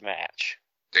last match.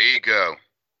 There you go.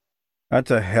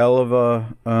 That's a hell of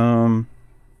a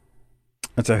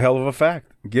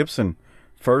fact. Gibson,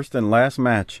 first and last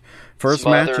match. First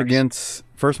match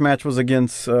was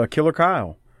against Killer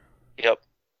Kyle. Yep.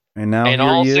 And now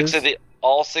here he is.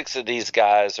 All six of these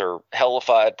guys are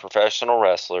hellified professional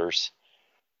wrestlers,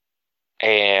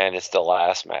 and it's the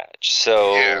last match.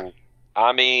 So,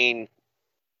 I mean,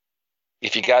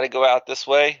 if you got to go out this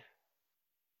way,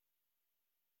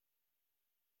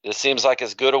 this seems like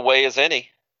as good a way as any.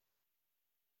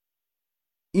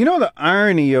 The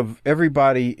irony of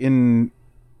everybody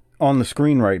on the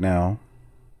screen right now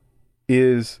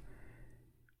is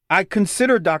I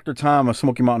consider Dr. Tom a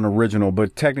Smoky Mountain original,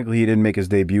 but technically he didn't make his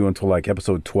debut until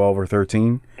episode 12 or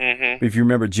 13. Mm-hmm. If you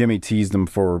remember, Jimmy teased him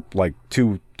for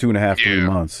 2.5, 3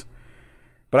 months.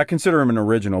 But I consider him an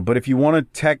original. But if you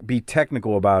want to be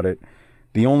technical about it,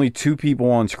 the only two people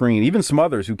on screen, even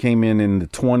Smothers, who came in the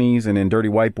 20s, and then Dirty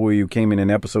White Boy, who came in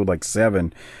episode like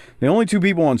 7, the only two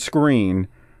people on screen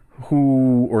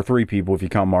or 3 people if you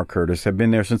count Mark Curtis, have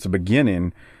been there since the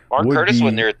beginning. Mark Curtis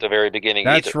wasn't there at the very beginning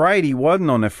either. That's right. He wasn't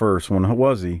on the first one,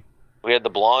 was he? We had the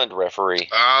blonde referee.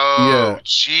 Oh, yeah.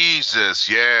 Jesus,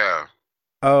 yeah.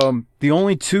 The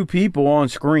only 2 people on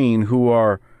screen who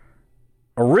are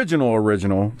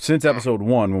original since episode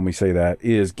 1, when we say that,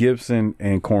 is Gibson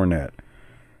and Cornette.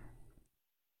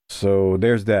 So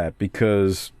there's that,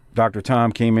 because Dr.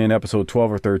 Tom came in episode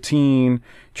 12 or 13.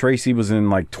 Tracy was in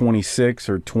like 26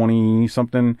 or 20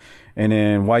 something. And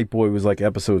then White Boy was like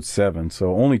episode 7.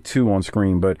 So only 2 on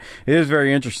screen, but it is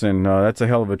very interesting. That's a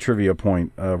hell of a trivia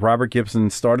point. Robert Gibson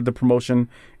started the promotion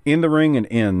in the ring and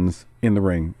ends in the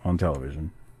ring on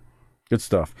television. Good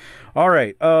stuff. All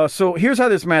right. So here's how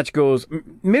this match goes.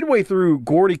 Midway through,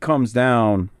 Gordy comes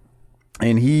down,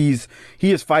 and he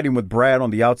is fighting with Brad on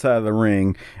the outside of the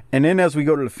ring. And then as we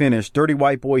go to the finish, Dirty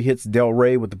White Boy hits Del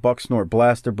Rey with the Buck Snort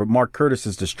Blaster, but Mark Curtis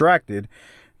is distracted.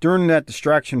 During that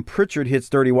distraction, Pritchard hits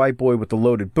Dirty White Boy with the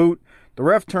loaded boot. The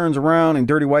ref turns around, and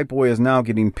Dirty White Boy is now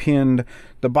getting pinned.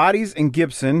 The Bodies and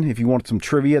Gibson, if you want some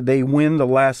trivia, they win the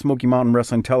last Smoky Mountain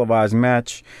Wrestling televised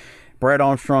match. Brad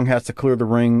Armstrong has to clear the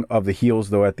ring of the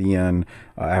heels, though, at the end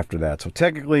after that. So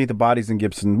technically, the Bodies and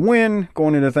Gibson win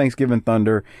going into Thanksgiving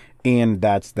Thunder, and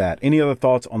that's that. Any other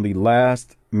thoughts on the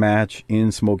last match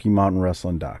in Smoky Mountain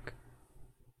Wrestling, Doc?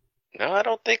 No, I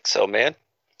don't think so, man.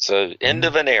 It's the end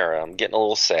of an era. I'm getting a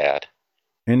little sad.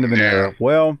 End of an era.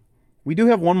 Well, we do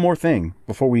have one more thing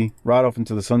before we ride off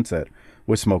into the sunset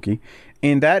with Smoky,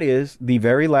 and that is the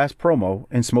very last promo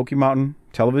in Smoky Mountain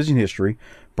television history.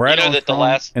 Brad you know that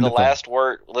Armstrong the last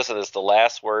word. Listen to this. The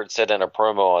last word said in a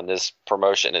promo on this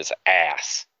promotion is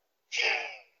ass.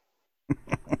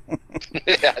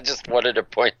 I just wanted to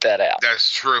point that out.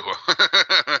 That's true.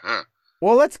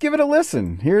 Well, let's give it a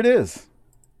listen. Here it is.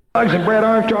 And Brad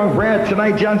Armstrong, Brad,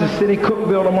 tonight, Johnson City,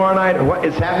 Cookville tomorrow night. What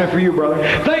is happening for you, brother?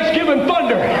 Thanksgiving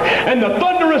thunder, and the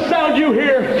thunderous sound you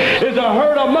hear is a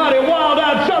herd of mighty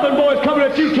wild-eyed Southern boys coming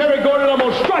at you, Terry Gordon. I'm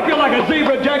gonna strike you like a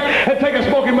zebra, Jack, and take a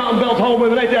Smoky Mountain belt home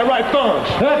with it. Ain't that right, thugs?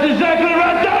 That's exactly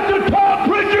right, Dr.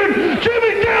 Tom Pritchard,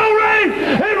 Jimmy Del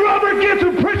Rey, and Robert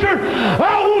Gibson. Pritchard,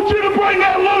 I want you to bring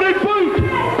that loaded boot,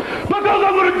 because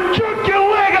I'm gonna jerk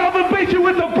your leg off and beat you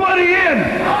with the bloody end.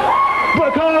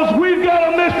 Because we've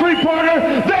got a mystery partner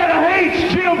that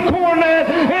hates Jim Cornette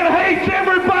and hates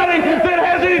everybody that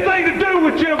has anything to do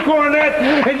with Jim Cornette.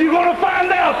 And you're going to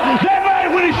find out that night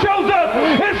when he shows up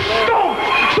and stomps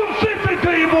some sense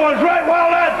into you boys, right,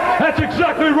 Wildcat? That's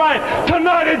exactly right.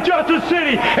 Tonight in Johnson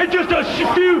City, in just a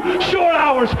few short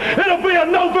hours, it'll be a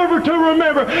November to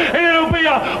remember, and it'll be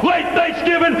a late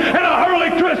Thanksgiving and a early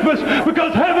Christmas,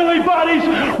 because Heavenly Bodies,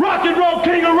 Rock and Roll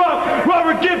King of Rock,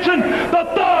 Robert Gibson, the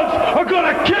Thugs are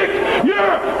gonna kick your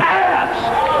ass!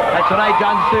 That's tonight,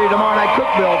 Johnson City, tomorrow night,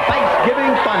 Cookville,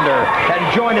 Thanksgiving Thunder.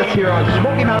 And join us here on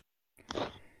Smoky Mountain.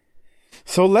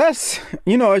 So Les,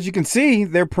 as you can see,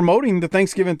 they're promoting the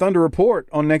Thanksgiving Thunder Report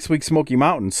on next week's Smoky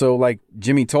Mountain. So like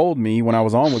Jimmy told me when I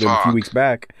was on with him a few weeks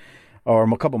back, or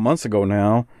a couple months ago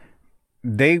now,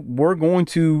 they were going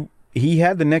to, he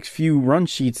had the next few run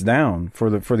sheets down for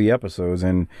the episodes,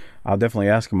 and I'll definitely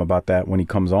ask him about that when he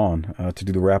comes on to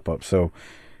do the wrap up. So,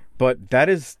 but that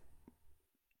is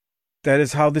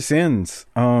how this ends.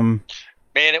 Man,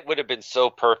 it would have been so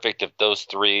perfect if those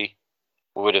three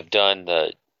would have done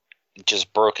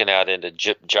just broken out into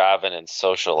jiving and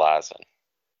socializing.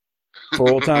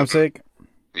 For old time's sake?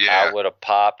 Yeah. I would have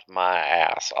popped my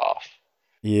ass off.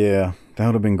 Yeah, that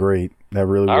would have been great. That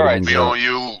really would have been great. Be on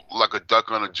you like a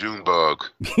duck on a June bug.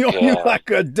 Be on you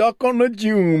like a duck on a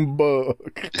June bug.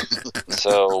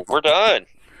 So, we're done.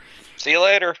 See you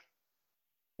later.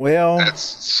 Well, that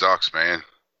sucks, man.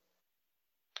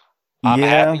 I'm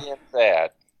happy and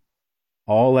sad.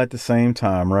 All at the same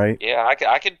time, right? Yeah,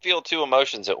 I can feel two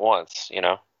emotions at once,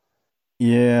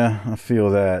 Yeah, I feel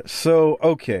that. So,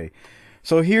 okay.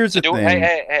 So here's the thing.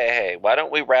 Hey, why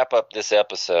don't we wrap up this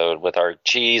episode with our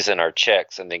cheese and our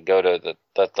checks and then go to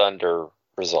the Thunder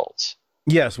results?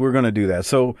 Yes, we're going to do that.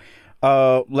 So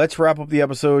let's wrap up the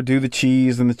episode, do the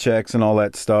cheese and the checks and all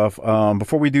that stuff.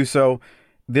 Before we do so,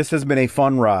 this has been a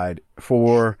fun ride.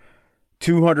 For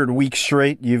 200 weeks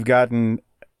straight, you've gotten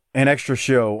an extra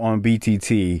show on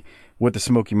BTT with the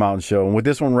Smoky Mountain Show. And with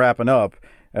this one wrapping up,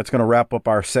 that's going to wrap up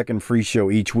our second free show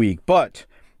each week. But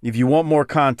if you want more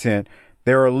content,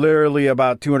 there are literally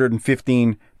about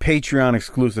 215 Patreon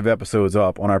exclusive episodes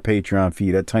up on our Patreon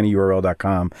feed at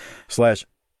tinyurl.com/,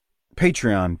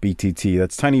 Patreon BTT.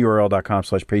 That's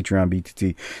tinyurl.com/Patreon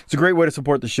BTT. It's a great way to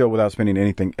support the show without spending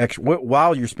anything extra.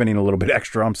 While you're spending a little bit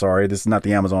extra, I'm sorry, this is not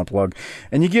the Amazon plug.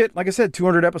 And you get, like I said,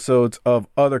 200 episodes of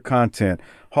other content.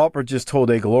 Hopper just told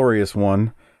a glorious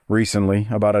one recently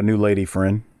about a new lady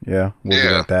friend. Yeah, we'll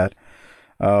get at that.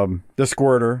 The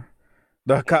Squirter,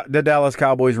 the Dallas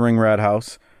Cowboys Ring Rat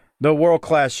House, the World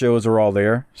Class shows are all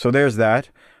there. So there's that.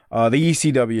 The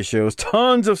ECW shows,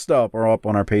 tons of stuff are up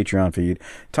on our Patreon feed.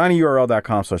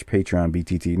 tinyurl.com/Patreon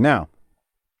BTT. Now,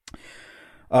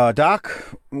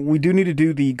 Doc, we do need to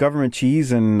do the government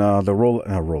cheese and the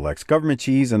Rolex government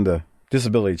cheese and the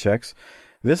disability checks.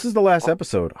 This is the last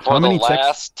episode. For the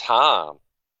last time.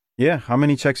 Yeah, how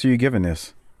many checks are you giving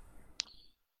this?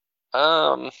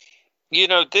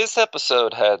 This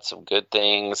episode had some good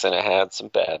things and it had some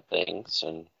bad things,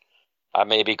 and I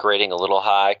may be grading a little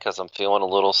high because I'm feeling a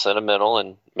little sentimental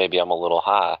and maybe I'm a little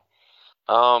high.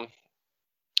 I'm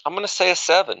going to say a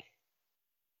 7.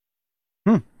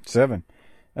 7.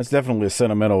 That's definitely a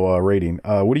sentimental rating.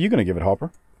 What are you going to give it,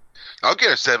 Hopper? I'll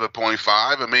get a 7.5.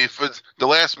 I mean, the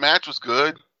last match was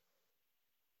good.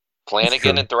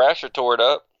 Flanagan and Thrasher tore it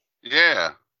up.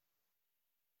 Yeah.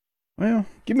 Well,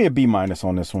 give me a B- on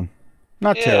this one.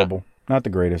 Not terrible. Not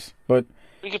the greatest, but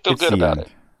we can feel good about it.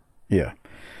 Yeah.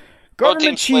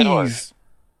 Government cheese.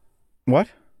 What?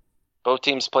 Both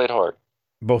teams played hard.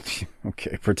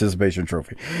 Okay, participation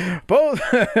trophy. Both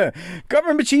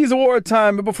Government Cheese Award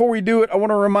time. But before we do it, I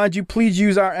want to remind you, please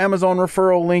use our Amazon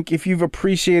referral link if you've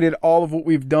appreciated all of what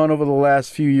we've done over the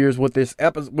last few years with this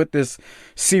with this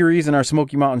series and our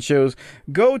Smoky Mountain shows.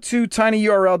 Go to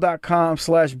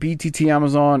tinyurl.com/BTT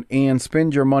Amazon and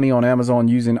spend your money on Amazon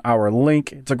using our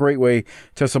link. It's a great way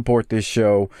to support this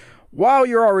show while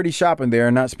you're already shopping there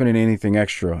and not spending anything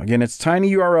extra. Again, it's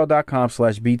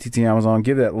tinyurl.com/BTT Amazon.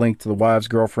 Give that link to the wives,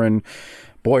 girlfriend,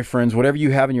 boyfriends, whatever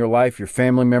you have in your life, your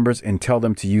family members, and tell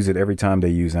them to use it every time they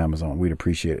use Amazon. We'd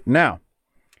appreciate it. Now,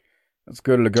 let's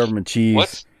go to the government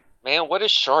cheese. What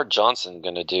is Shard Johnson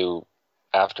going to do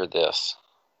after this?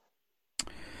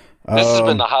 This has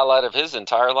been the highlight of his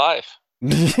entire life.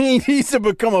 He needs to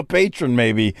become a patron,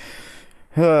 maybe.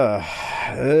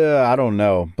 I don't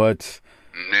know, but...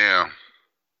 Yeah.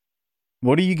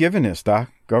 What are you giving this, Doc?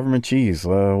 Government cheese.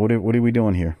 What are we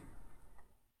doing here?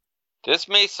 This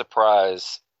may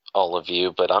surprise all of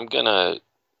you, but I'm going to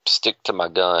stick to my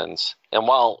guns. And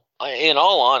while, in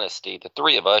all honesty, the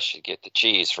three of us should get the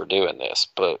cheese for doing this,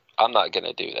 but I'm not going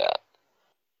to do that.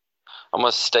 I'm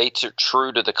going to stay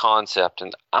true to the concept,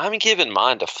 and I'm giving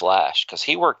mine to Flash because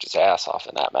he worked his ass off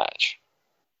in that match.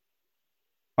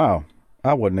 Wow.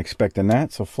 I wasn't expecting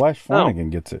that, so Flash Flanagan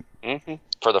gets it. Mm-hmm.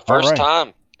 For the first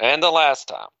time and the last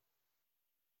time.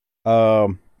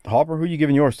 Hopper, who are you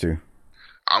giving yours to?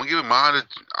 I'm giving mine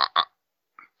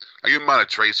to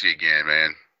Tracy again,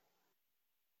 man.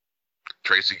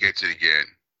 Tracy gets it again.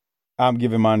 I'm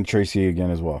giving mine to Tracy again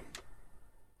as well.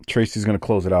 Tracy's going to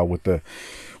close it out with the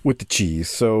cheese.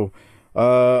 So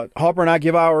Hopper and I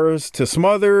give ours to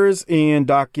Smothers, and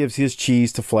Doc gives his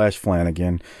cheese to Flash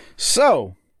Flanagan.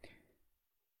 So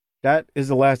that is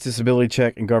the last disability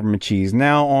check and government cheese.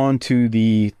 Now on to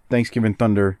the Thanksgiving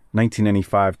Thunder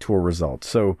 1995 tour results.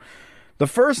 So the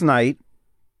first night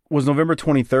was November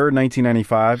 23rd,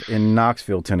 1995 in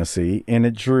Knoxville, Tennessee, and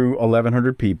it drew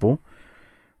 1,100 people.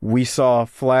 We saw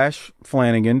Flash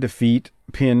Flanagan defeat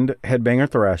pinned Headbanger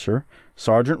Thrasher.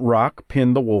 Sergeant Rock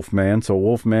pinned the Wolfman. So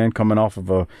Wolfman coming off of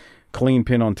a clean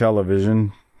pin on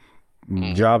television.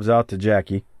 Jobs out to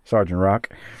Jackie, Sergeant Rock.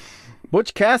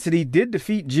 Butch Cassidy did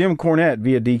defeat Jim Cornette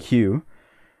via DQ.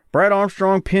 Brad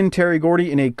Armstrong pinned Terry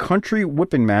Gordy in a country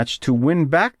whipping match to win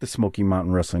back the Smoky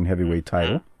Mountain Wrestling heavyweight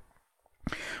title.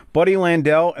 Buddy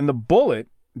Landel and the Bullet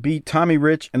beat Tommy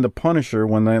Rich and the Punisher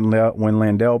when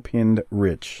Landel pinned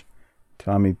Rich.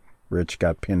 Tommy Rich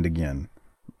got pinned again,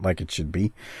 like it should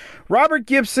be. Robert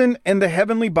Gibson and the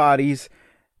Heavenly Bodies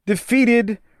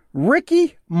defeated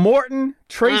Ricky Morton,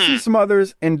 Tracy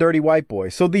Smothers, and Dirty White Boy.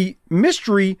 So the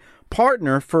mystery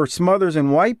partner for Smothers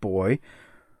and White Boy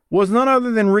was none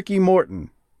other than Ricky Morton,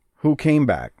 who came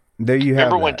back. There you have it.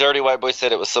 Remember when Dirty White Boy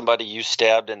said it was somebody you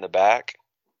stabbed in the back?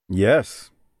 Yes.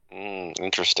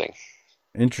 Interesting.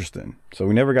 So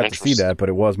we never got to see that, but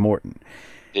it was Morton.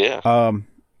 Yeah.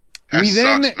 That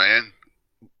sucks, man.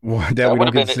 That we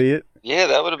don't get to see it? Yeah,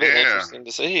 that would have been interesting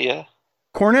to see, yeah.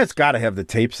 Cornette's got to have the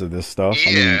tapes of this stuff.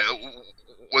 Yeah.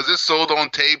 Was this sold on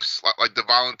tapes, like the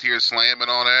Volunteer Slam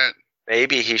and all that?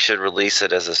 Maybe he should release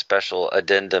it as a special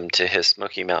addendum to his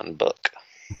Smoky Mountain book.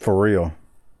 For real.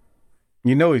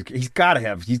 You know he's got to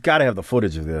have the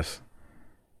footage of this.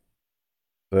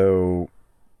 So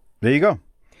there you go.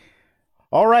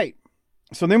 All right.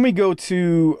 So then we go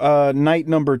to night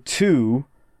number 2,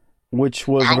 which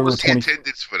was How November was the 20.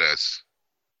 attendance for this?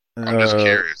 I'm just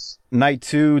curious. Night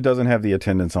 2 doesn't have the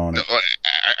attendance on it. No,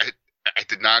 at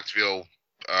the Knoxville.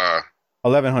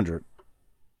 1,100.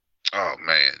 Oh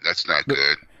man, that's not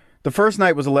good. The first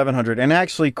night was 1,100, and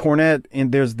actually Cornette.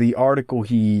 And there's the article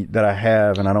that I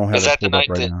have, and I don't have Is it that the pulled up night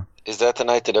right that? now. Is that the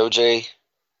night that OJ?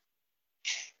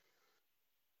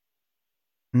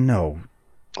 No,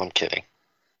 I'm kidding.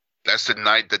 That's the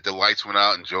night that the lights went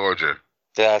out in Georgia.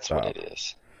 That's what it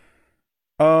is.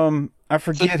 I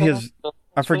forget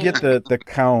the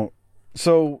count.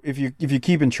 So if you're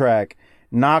keeping track,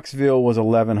 Knoxville was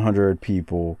 1,100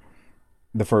 people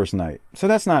the first night. So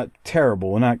that's not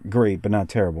terrible, not great, but not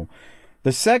terrible.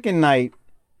 The second night,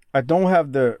 I don't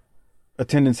have the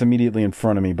attendance immediately in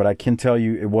front of me, but I can tell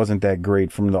you it wasn't that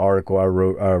great from the article I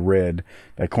read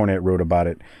that Cornette wrote about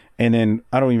it. And then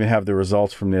I don't even have the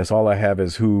results from this. All I have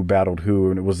is who battled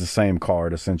who, and it was the same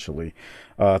card, essentially.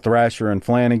 Thrasher and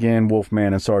Flanagan,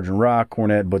 Wolfman and Sergeant Rock,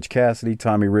 Cornette, Butch Cassidy,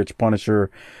 Tommy Rich, Punisher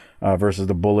versus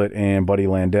the Bullet and Buddy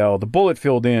Landel. The Bullet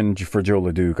filled in for Joe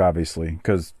LeDuc, obviously,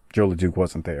 because Joe LeDuc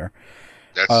wasn't there.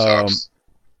 That sucks.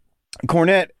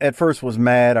 Cornette at first was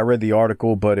mad. I read the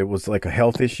article, but it was like a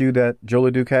health issue that Joe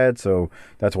LeDuc had, so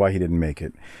that's why he didn't make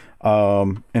it.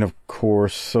 And of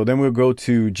course, so then we'll go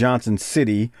to Johnson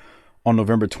City on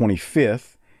November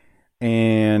 25th,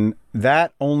 and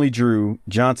that only drew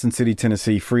Johnson City,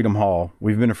 Tennessee, Freedom Hall.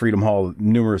 We've been to Freedom Hall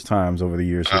numerous times over the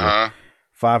years here.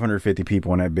 550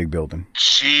 people in that big building.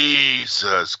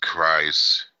 Jesus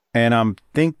Christ. And I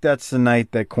think that's the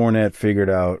night that Cornette figured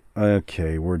out,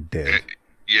 okay, we're dead.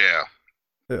 Yeah.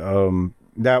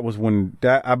 That was when,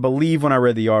 I believe when I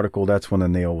read the article, that's when the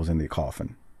nail was in the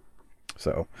coffin.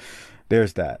 So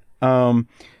there's that.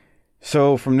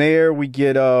 So from there, we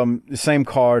get the same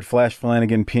card. Flash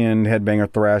Flanagan pinned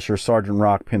Headbanger Thrasher. Sergeant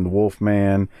Rock pinned the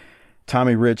Wolfman.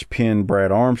 Tommy Rich pinned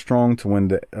Brad Armstrong to win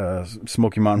the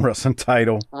Smoky Mountain Wrestling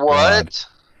title. What?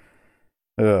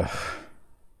 Ugh.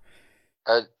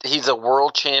 He's a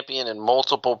world champion in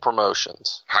multiple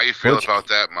promotions. How you feel about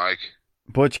that, Mike?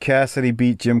 Butch Cassidy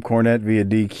beat Jim Cornette via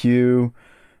DQ.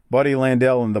 Buddy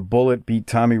Landel and the Bullet beat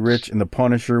Tommy Rich and the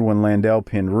Punisher when Landel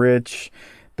pinned Rich.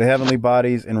 The Heavenly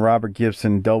Bodies and Robert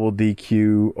Gibson double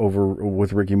DQ over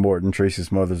with Ricky Morton, Tracy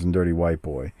Smothers, and Dirty White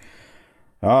Boy.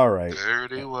 All right.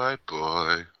 Dirty White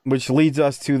Boy. Which leads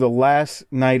us to the last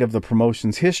night of the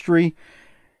promotion's history.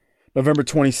 November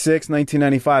 26,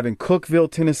 1995 in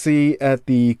Cookeville, Tennessee at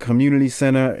the Community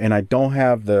Center. And I don't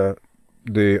have the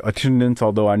attendance,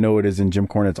 although I know it is in Jim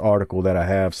Cornette's article that I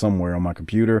have somewhere on my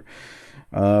computer.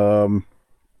 The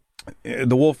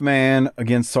Wolfman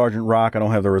against Sergeant Rock. I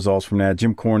don't have the results from that.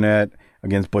 Jim Cornette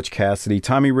against Butch Cassidy.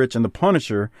 Tommy Rich and the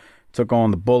Punisher took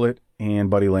on the Bullet and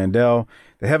Buddy Landel.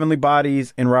 The Heavenly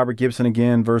Bodies and Robert Gibson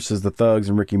again versus the Thugs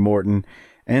and Ricky Morton.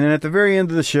 And then at the very end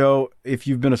of the show, if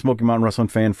you've been a Smoky Mountain Wrestling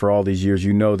fan for all these years,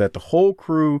 you know that the whole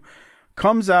crew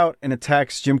comes out and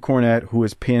attacks Jim Cornette, who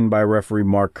is pinned by referee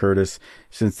Mark Curtis.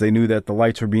 Since they knew that the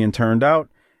lights were being turned out,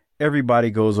 everybody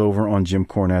goes over on Jim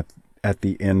Cornette at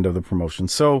the end of the promotion.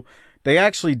 So they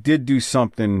actually did do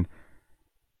something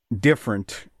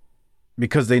different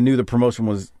because they knew the promotion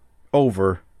was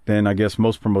over than I guess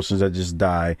most promotions that just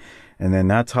die. And then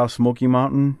that's how Smoky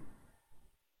Mountain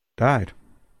died.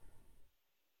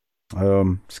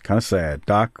 It's kind of sad.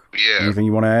 Doc, anything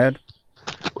you want to add?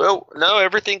 Well, no,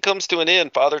 everything comes to an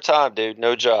end. Father Time, dude.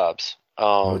 No jobs.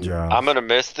 No jobs. I'm gonna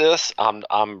miss this.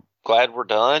 I'm glad we're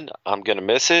done. I'm gonna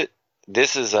miss it.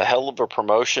 This is a hell of a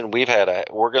promotion. We're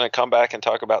going to come back and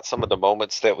talk about some of the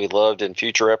moments that we loved in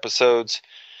future episodes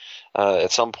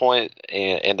at some point,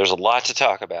 and there's a lot to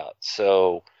talk about.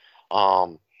 So,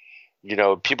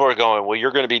 people are going, well,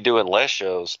 you're going to be doing less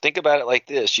shows. Think about it like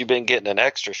this. You've been getting an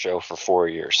extra show for 4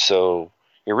 years, so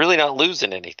you're really not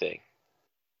losing anything.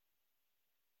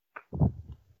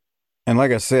 And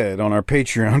like I said, on our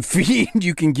Patreon feed,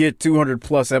 you can get 200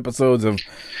 plus episodes of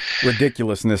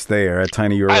ridiculousness there at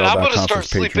tinyurl.com. And I'm going to start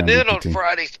sleeping in on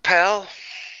Fridays, pal.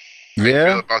 Yeah? How you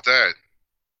feel about that?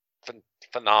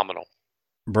 Phenomenal.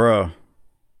 Bruh,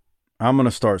 I'm going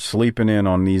to start sleeping in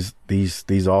on these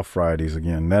off Fridays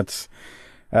again. That's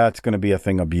going to be a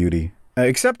thing of beauty.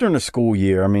 Except during the school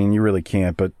year. I mean, you really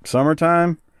can't. But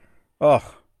summertime,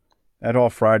 that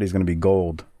off Friday is going to be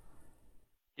gold.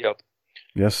 Yep.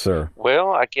 Yes, sir.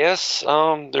 Well, I guess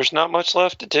there's not much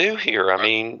left to do here. I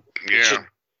mean, I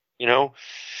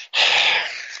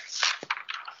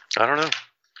don't know.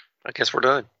 I guess we're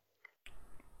done.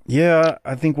 Yeah,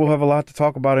 I think we'll have a lot to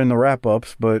talk about in the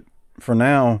wrap-ups, but for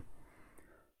now,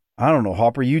 I don't know.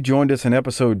 Hopper, you joined us in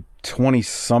episode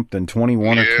 20-something,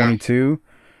 21 or 22.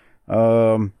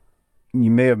 You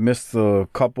may have missed the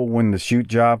couple when the shoot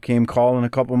job came calling a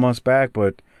couple months back,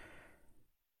 but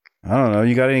I don't know.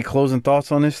 You got any closing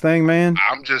thoughts on this thing, man?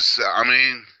 I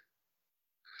mean,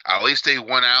 at least they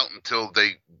went out until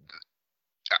they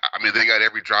got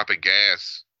every drop of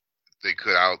gas they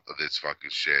could out of this fucking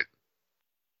shit.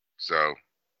 So.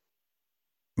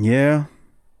 Yeah.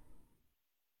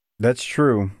 That's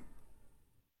true.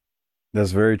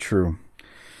 That's very true.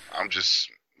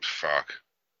 Fuck.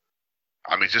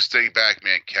 I mean, just think back,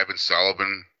 man. Kevin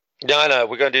Sullivan. No,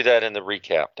 we're going to do that in the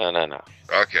recap. No.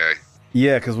 Okay.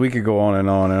 Yeah, because we could go on, and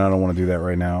I don't want to do that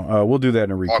right now. We'll do that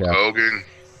in a recap.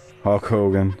 Hulk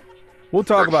Hogan. We'll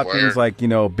talk about things like,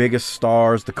 biggest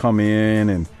stars to come in,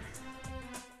 and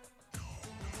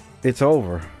it's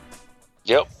over.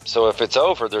 Yep. So if it's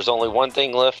over, there's only one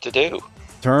thing left to do.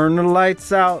 Turn the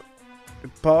lights out. The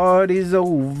party's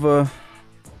over.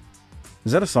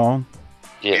 Is that a song?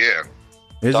 Yeah.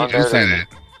 Is it?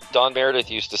 Don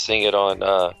Meredith used to sing it on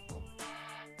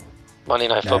Monday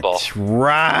Night Football. That's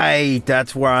right.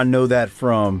 That's where I know that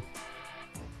from.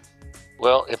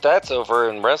 Well, if that's over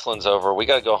and wrestling's over, we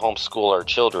got to go homeschool our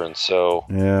children. So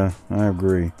yeah, I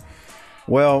agree.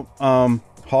 Well,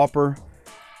 Hopper,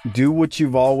 do what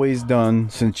you've always done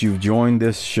since you've joined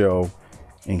this show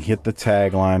and hit the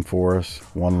tagline for us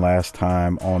one last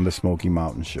time on the Smoky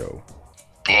Mountain Show.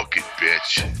 Book it,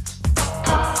 bitch.